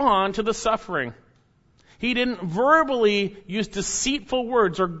respond to the suffering. He didn't verbally use deceitful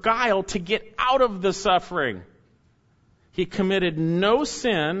words or guile to get out of the suffering. He committed no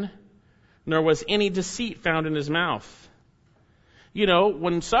sin, nor was any deceit found in his mouth. You know,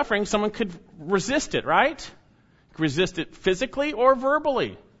 when suffering, someone could resist it, right? Resist it physically or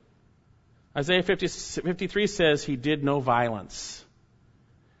verbally. Isaiah 53 says he did no violence,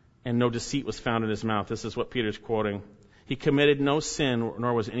 and no deceit was found in his mouth. This is what Peter's quoting. He committed no sin,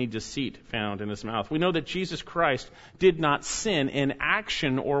 nor was any deceit found in his mouth. We know that Jesus Christ did not sin in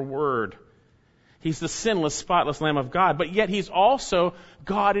action or word. He's the sinless, spotless Lamb of God, but yet he's also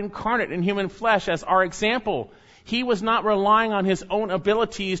God incarnate in human flesh as our example. He was not relying on his own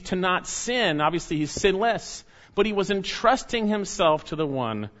abilities to not sin. Obviously, he's sinless, but he was entrusting himself to the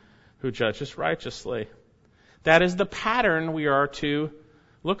one who judges righteously. That is the pattern we are to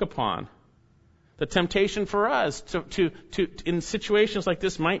look upon. The temptation for us to in situations like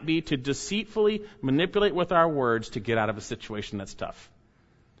this might be to deceitfully manipulate with our words to get out of a situation that's tough.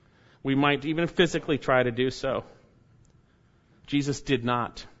 We might even physically try to do so. Jesus did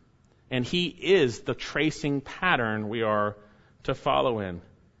not. And he is the tracing pattern we are to follow in.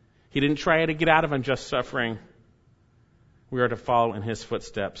 He didn't try to get out of unjust suffering. We are to follow in his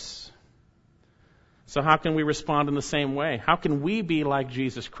footsteps. So how can we respond in the same way? How can we be like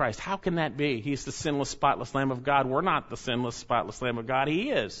Jesus Christ? How can that be? He's the sinless, spotless Lamb of God. We're not the sinless, spotless Lamb of God.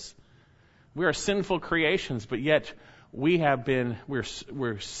 He is. We are sinful creations, but yet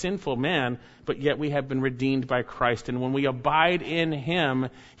we're sinful men, but yet we have been redeemed by Christ. And when we abide in him,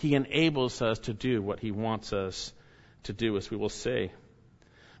 he enables us to do what he wants us to do, as we will see.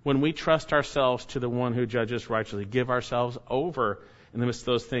 When we trust ourselves to the one who judges righteously, give ourselves over in the midst of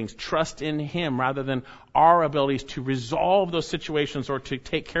those things, trust in him rather than our abilities to resolve those situations or to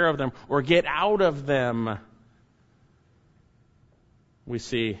take care of them or get out of them, we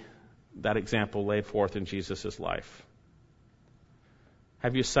see that example laid forth in Jesus' life.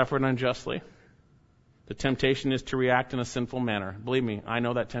 Have you suffered unjustly? The temptation is to react in a sinful manner. Believe me, I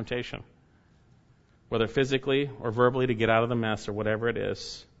know that temptation. Whether physically or verbally, to get out of the mess or whatever it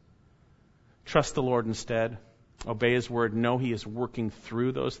is. Trust the Lord instead. Obey his word. Know he is working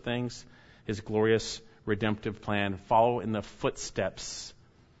through those things, his glorious redemptive plan. Follow in the footsteps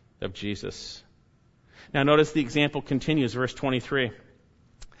of Jesus. Now notice the example continues, verse 23.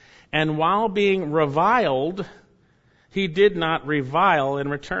 And while being reviled, he did not revile in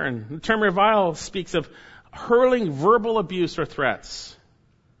return. The term revile speaks of hurling verbal abuse or threats.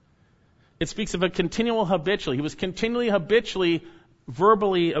 It speaks of a continual habitually. He was continually habitually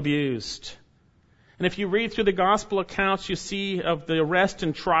verbally abused. And if you read through the gospel accounts, you see of the arrest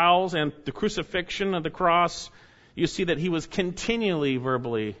and trials and the crucifixion of the cross, you see that he was continually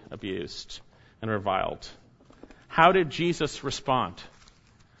verbally abused and reviled. How did Jesus respond?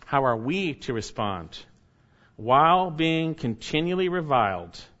 How are we to respond? While being continually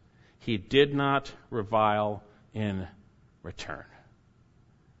reviled, he did not revile in return.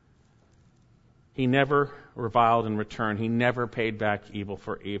 He never reviled in return. He never paid back evil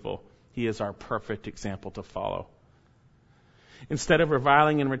for evil. He is our perfect example to follow. Instead of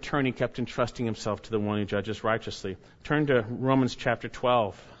reviling in return, he kept entrusting himself to the one who judges righteously. Turn to Romans chapter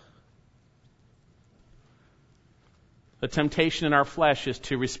 12. The temptation in our flesh is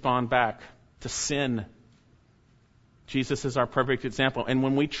to respond back, to sin. Jesus is our perfect example. And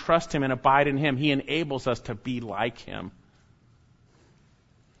when we trust him and abide in him, he enables us to be like him.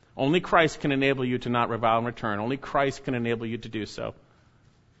 Only Christ can enable you to not revile in return. Only Christ can enable you to do so.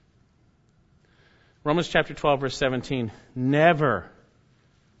 Romans chapter 12, verse 17. Never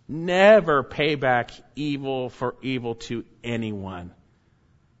pay back evil for evil to anyone.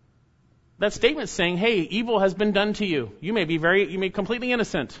 That statement is saying, hey, evil has been done to you. You may be completely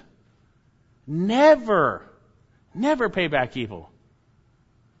innocent. Never pay back evil.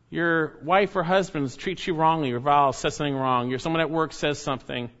 Your wife or husband treats you wrongly, reviles, says something wrong. Someone at work says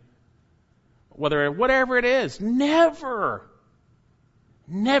something. Whatever it is, never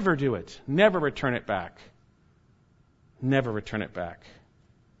do it. Never return it back. Never return it back.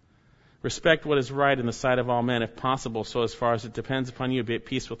 Respect what is right in the sight of all men, if possible, so as far as it depends upon you, be at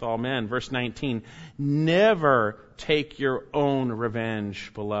peace with all men. Verse 19, never take your own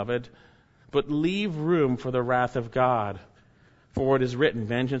revenge, beloved, but leave room for the wrath of God. For it is written,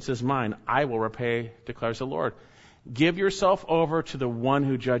 vengeance is mine, I will repay, declares the Lord. Give yourself over to the one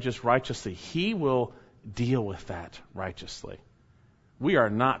who judges righteously. He will deal with that righteously. We are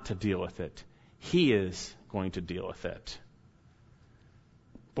not to deal with it. He is going to deal with it.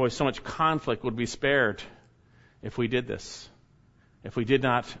 Boy, so much conflict would be spared if we did this, if we did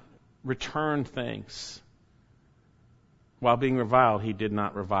not return things. While being reviled, he did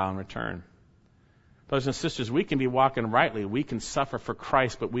not revile in return. Brothers and sisters, we can be walking rightly, we can suffer for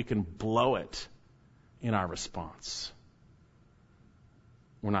Christ, but we can blow it in our response.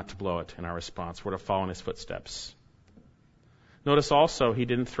 We're not to blow it in our response. We're to follow in his footsteps. Notice also, he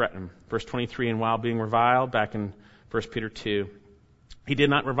didn't threaten. Verse 23, and while being reviled, back in 1 Peter 2, he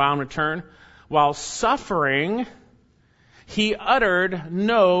did not revile in return. While suffering, he uttered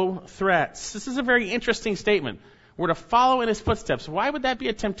no threats. This is a very interesting statement. We're to follow in his footsteps. Why would that be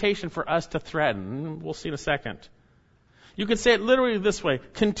a temptation for us to threaten? We'll see in a second. You could say it literally this way.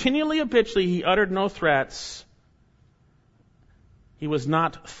 Continually, habitually, he uttered no threats. He was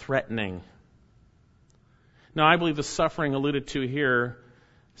not threatening. Now, I believe the suffering alluded to here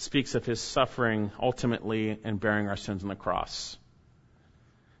speaks of his suffering ultimately and bearing our sins on the cross.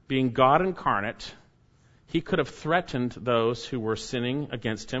 Being God incarnate, he could have threatened those who were sinning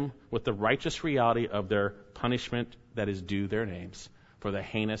against him with the righteous reality of their punishment that is due their names for the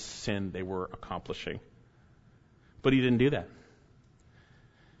heinous sin they were accomplishing. But he didn't do that.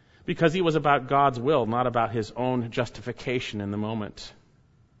 Because he was about God's will, not about his own justification in the moment.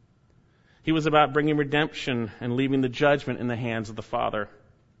 He was about bringing redemption and leaving the judgment in the hands of the Father.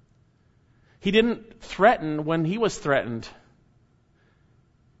 He didn't threaten when he was threatened.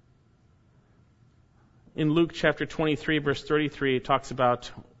 In Luke chapter 23, verse 33, it talks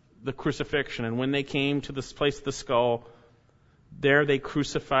about the crucifixion. And when they came to this place of the skull, there they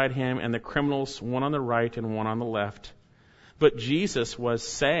crucified him and the criminals, one on the right and one on the left. But Jesus was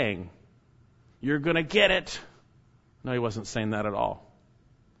saying, "You're going to get it." No, he wasn't saying that at all.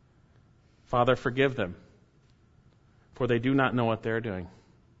 "Father, forgive them, for they do not know what they're doing."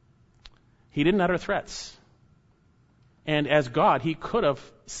 He didn't utter threats. And as God, he could have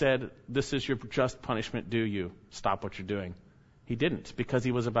said, "This is your just punishment due you. Stop what you're doing." He didn't, because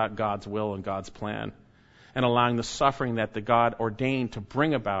he was about God's will and God's plan and allowing the suffering that the God ordained to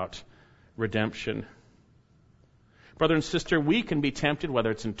bring about redemption. Brother and sister, we can be tempted, whether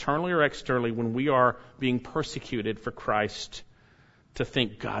it's internally or externally, when we are being persecuted for Christ, to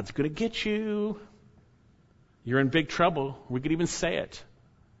think God's going to get you. You're in big trouble. We could even say it.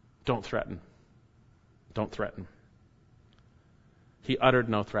 Don't threaten. Don't threaten. He uttered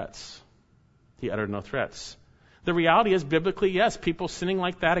no threats. He uttered no threats. The reality is, biblically, yes, people sinning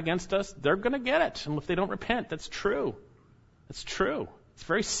like that against us, they're going to get it. And if they don't repent, that's true. That's true. It's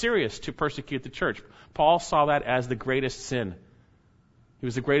very serious to persecute the church. Paul saw that as the greatest sin. He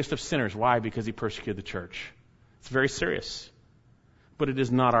was the greatest of sinners. Why? Because he persecuted the church. It's very serious. But it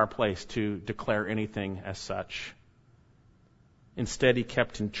is not our place to declare anything as such. Instead, he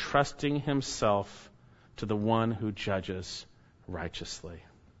kept entrusting himself to the one who judges righteously.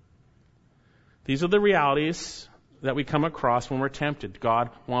 These are the realities that we come across when we're tempted.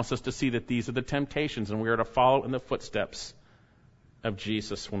 God wants us to see that these are the temptations, and we are to follow in the footsteps of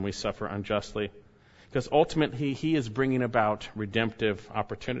Jesus when we suffer unjustly. Because ultimately, he is bringing about redemptive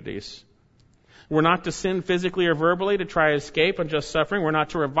opportunities. We're not to sin physically or verbally to try to escape unjust suffering. We're not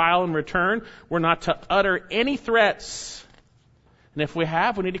to revile in return. We're not to utter any threats. And if we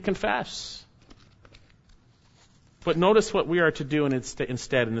have, we need to confess. But notice what we are to do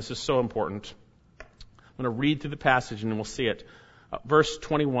instead, and this is so important. I'm going to read through the passage and then we'll see it. Verse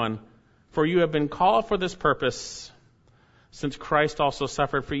 21, "For you have been called for this purpose, since Christ also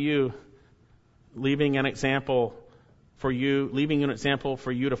suffered for you, leaving an example for you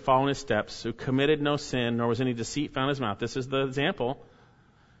to follow in his steps, who committed no sin, nor was any deceit found in his mouth." This is the example.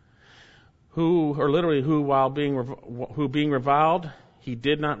 Who being reviled, he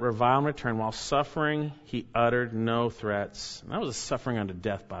did not revile in return. While suffering, he uttered no threats. And that was a suffering unto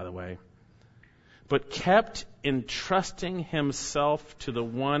death, by the way. But kept entrusting himself to the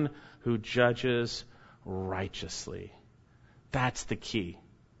one who judges righteously. That's the key.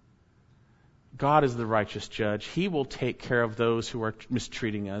 God is the righteous judge. He will take care of those who are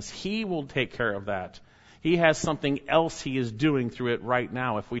mistreating us. He will take care of that. He has something else he is doing through it right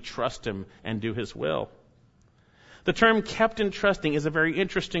now if we trust him and do his will. The term kept entrusting is a very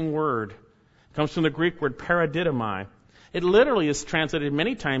interesting word. It comes from the Greek word paradidomai. It literally is translated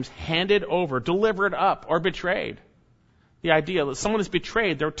many times handed over, delivered up, or betrayed. The idea that someone is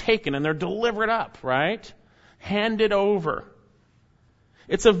betrayed, they're taken and they're delivered up, right? Handed over.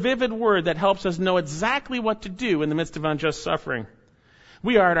 It's a vivid word that helps us know exactly what to do in the midst of unjust suffering.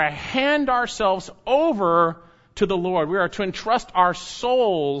 We are to hand ourselves over to the Lord. We are to entrust our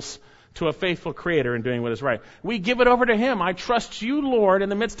souls to a faithful Creator in doing what is right. We give it over to him. I trust you, Lord, in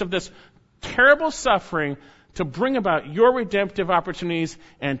the midst of this terrible suffering to bring about your redemptive opportunities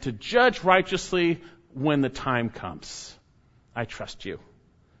and to judge righteously when the time comes. I trust you.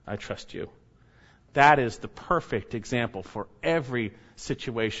 I trust you. That is the perfect example for every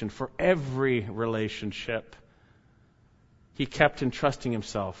situation, for every relationship. He kept entrusting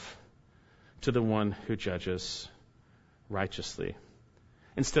himself to the one who judges righteously.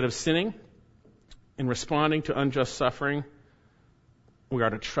 Instead of sinning and responding to unjust suffering, we are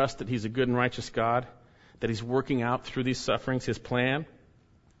to trust that he's a good and righteous God, that he's working out through these sufferings his plan,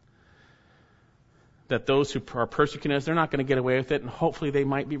 that those who are persecuting us, they're not going to get away with it, and hopefully they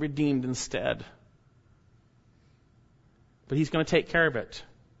might be redeemed instead. But he's going to take care of it.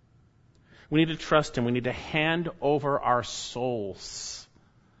 We need to trust him. We need to hand over our souls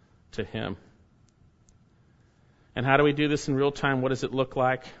to him. And how do we do this in real time? What does it look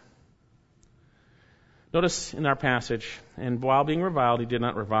like? Notice in our passage, and while being reviled, he did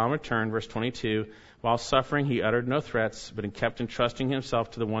not revile in return, verse 22. While suffering, he uttered no threats, but he kept entrusting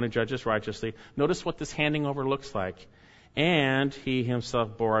himself to the one who judges righteously. Notice what this handing over looks like. And he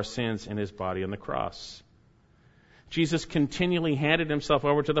himself bore our sins in his body on the cross. Jesus continually handed himself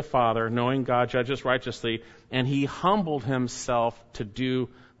over to the Father, knowing God judges righteously, and he humbled himself to do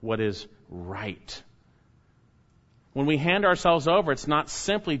what is right. When we hand ourselves over, it's not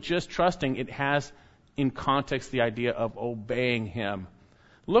simply just trusting. It has in context the idea of obeying him.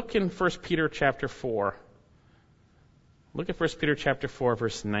 Look in 1 Peter chapter 4. Look at 1 Peter chapter 4,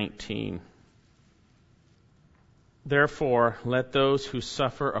 verse 19. Therefore, let those who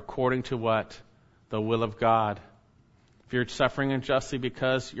suffer according to what? The will of God. If you're suffering unjustly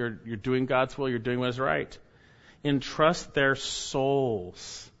because you're doing God's will, you're doing what is right, entrust their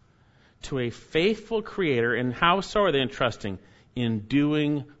souls to a faithful Creator. And how so are they entrusting? In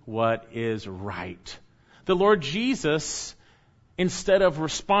doing what is right. The Lord Jesus, instead of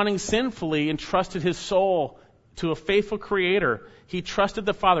responding sinfully, entrusted his soul to a faithful Creator. He trusted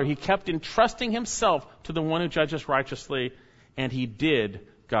the Father. He kept entrusting himself to the one who judges righteously, and he did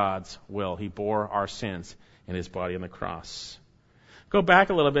God's will. He bore our sins in his body on the cross. Go back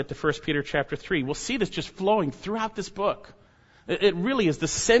a little bit to 1 Peter chapter 3. We'll see this just flowing throughout this book. It really is the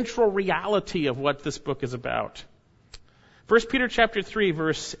central reality of what this book is about. 1 Peter chapter 3,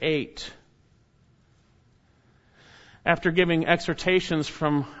 verse 8. After giving exhortations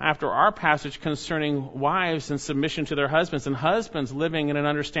from after our passage concerning wives and submission to their husbands and husbands living in an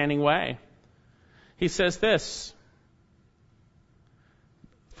understanding way, he says this,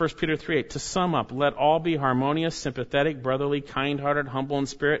 1 Peter 3:8, to sum up, let all be harmonious, sympathetic, brotherly, kind-hearted, humble in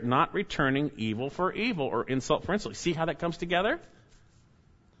spirit, not returning evil for evil or insult for insult. See how that comes together?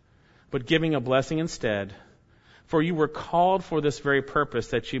 But giving a blessing instead. For you were called for this very purpose,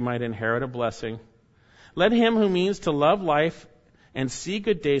 that you might inherit a blessing. Let him who means to love life and see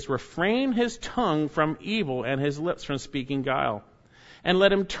good days refrain his tongue from evil and his lips from speaking guile. And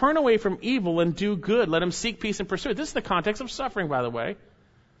let him turn away from evil and do good. Let him seek peace and pursue it. This is the context of suffering, by the way.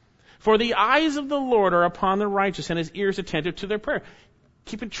 For the eyes of the Lord are upon the righteous, and his ears attentive to their prayer.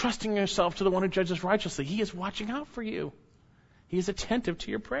 Keep entrusting yourself to the one who judges righteously. He is watching out for you. He is attentive to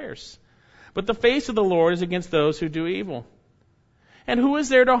your prayers. But the face of the Lord is against those who do evil. And who is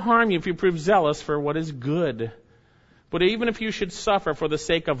there to harm you if you prove zealous for what is good? But even if you should suffer for the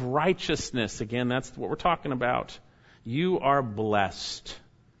sake of righteousness, again, that's what we're talking about, you are blessed.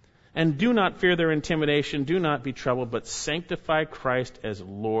 And do not fear their intimidation. Do not be troubled, but sanctify Christ as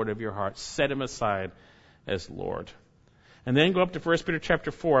Lord of your heart. Set him aside as Lord. And then go up to 1 Peter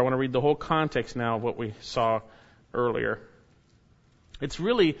chapter 4. I want to read the whole context now of what we saw earlier. It's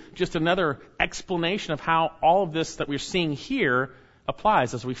really just another explanation of how all of this that we're seeing here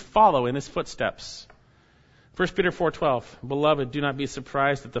applies as we follow in his footsteps. 1 Peter 4:12, Beloved, do not be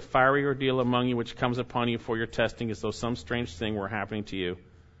surprised at the fiery ordeal among you which comes upon you for your testing, as though some strange thing were happening to you.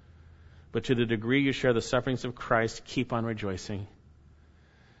 But to the degree you share the sufferings of Christ, keep on rejoicing.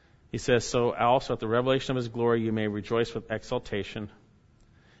 He says, so also at the revelation of his glory you may rejoice with exultation.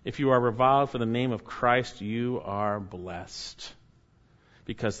 If you are reviled for the name of Christ, you are blessed,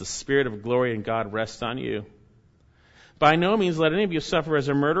 because the Spirit of glory and God rests on you. By no means let any of you suffer as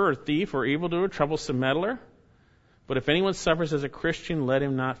a murderer or thief or evildoer, troublesome meddler. But if anyone suffers as a Christian, let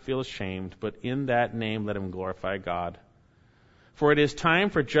him not feel ashamed, but in that name let him glorify God. For it is time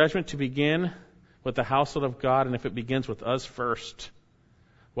for judgment to begin with the household of God, and if it begins with us first,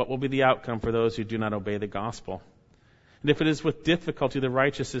 what will be the outcome for those who do not obey the gospel? And if it is with difficulty the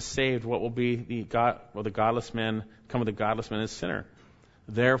righteous is saved, what will be the godless man come of the godless man as sinner?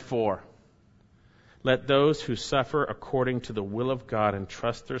 Therefore, let those who suffer according to the will of God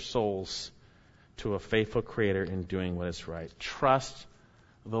entrust their souls to a faithful Creator in doing what is right. Trust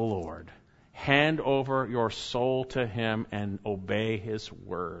the Lord. Hand over your soul to him and obey his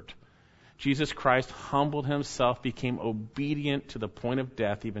word. Jesus Christ humbled himself, became obedient to the point of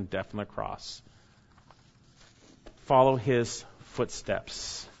death, even death on the cross. Follow his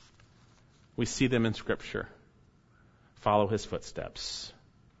footsteps. We see them in Scripture. Follow his footsteps.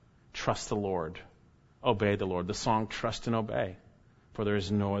 Trust the Lord. Obey the Lord. The song, Trust and Obey, for there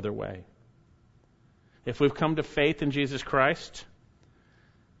is no other way. If we've come to faith in Jesus Christ,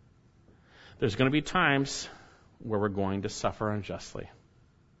 there's going to be times where we're going to suffer unjustly.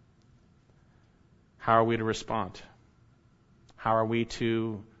 How are we to respond? How are we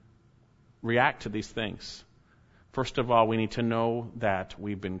to react to these things? First of all, we need to know that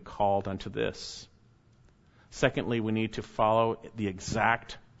we've been called unto this. Secondly, we need to follow the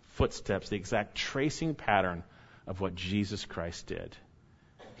exact footsteps, the exact tracing pattern of what Jesus Christ did.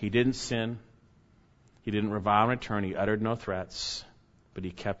 He didn't sin. He didn't revile and return. He uttered no threats, but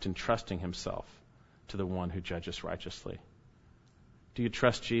he kept entrusting himself to the one who judges righteously. Do you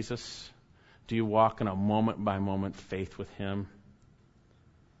trust Jesus? Do you walk in a moment-by-moment faith with him?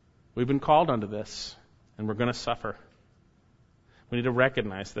 We've been called unto this, and we're going to suffer. We need to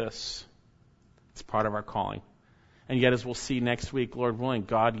recognize this. It's part of our calling. And yet, as we'll see next week, Lord willing,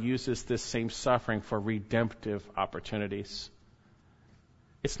 God uses this same suffering for redemptive opportunities.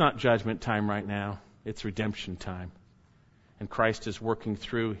 It's not judgment time right now. It's redemption time. And Christ is working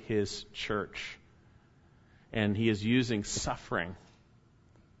through his church. And he is using suffering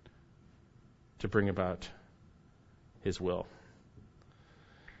to bring about his will.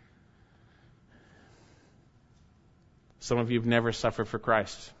 Some of you have never suffered for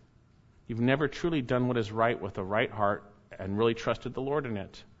Christ. You've never truly done what is right with a right heart and really trusted the Lord in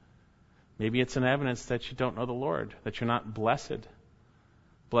it. Maybe it's an evidence that you don't know the Lord, that you're not blessed.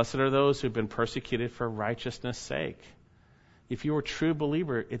 Blessed are those who've been persecuted for righteousness' sake. If you're a true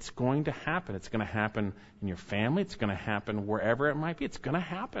believer, it's going to happen. It's going to happen in your family. It's going to happen wherever it might be. It's going to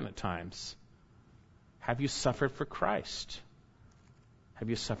happen at times. Have you suffered for Christ? Have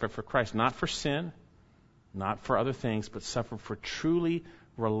you suffered for Christ? Not for sin, not for other things, but suffered for truly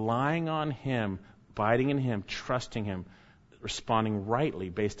relying on him, abiding in him, trusting him, responding rightly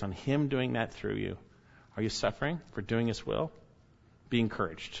based on him doing that through you. Are you suffering for doing his will? Be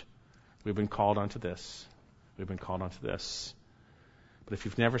encouraged. We've been called onto this. We've been called onto this. But if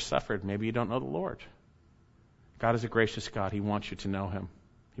you've never suffered, maybe you don't know the Lord. God is a gracious God. He wants you to know him.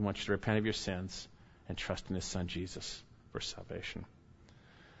 He wants you to repent of your sins and trust in his Son, Jesus, for salvation.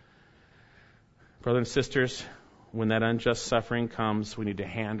 Brothers and sisters, when that unjust suffering comes, we need to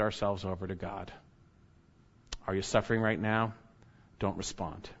hand ourselves over to God. Are you suffering right now? Don't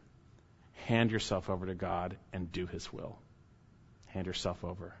respond. Hand yourself over to God and do his will. Hand yourself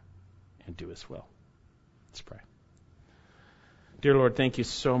over and do his will. Let's pray. Dear Lord, thank you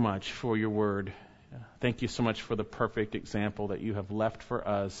so much for your word. Thank you so much for the perfect example that you have left for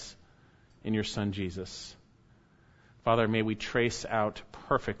us in your Son, Jesus. Father, may we trace out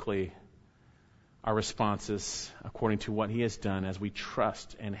perfectly our responses according to what he has done as we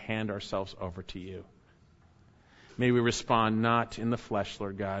trust and hand ourselves over to you. May we respond not in the flesh,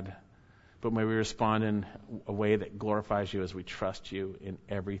 Lord God, but may we respond in a way that glorifies you as we trust you in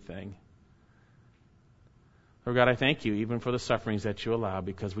everything. Lord God, I thank you even for the sufferings that you allow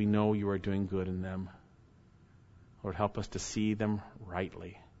because we know you are doing good in them. Lord, help us to see them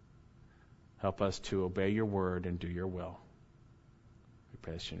rightly. Help us to obey your word and do your will. We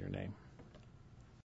pray this in your name.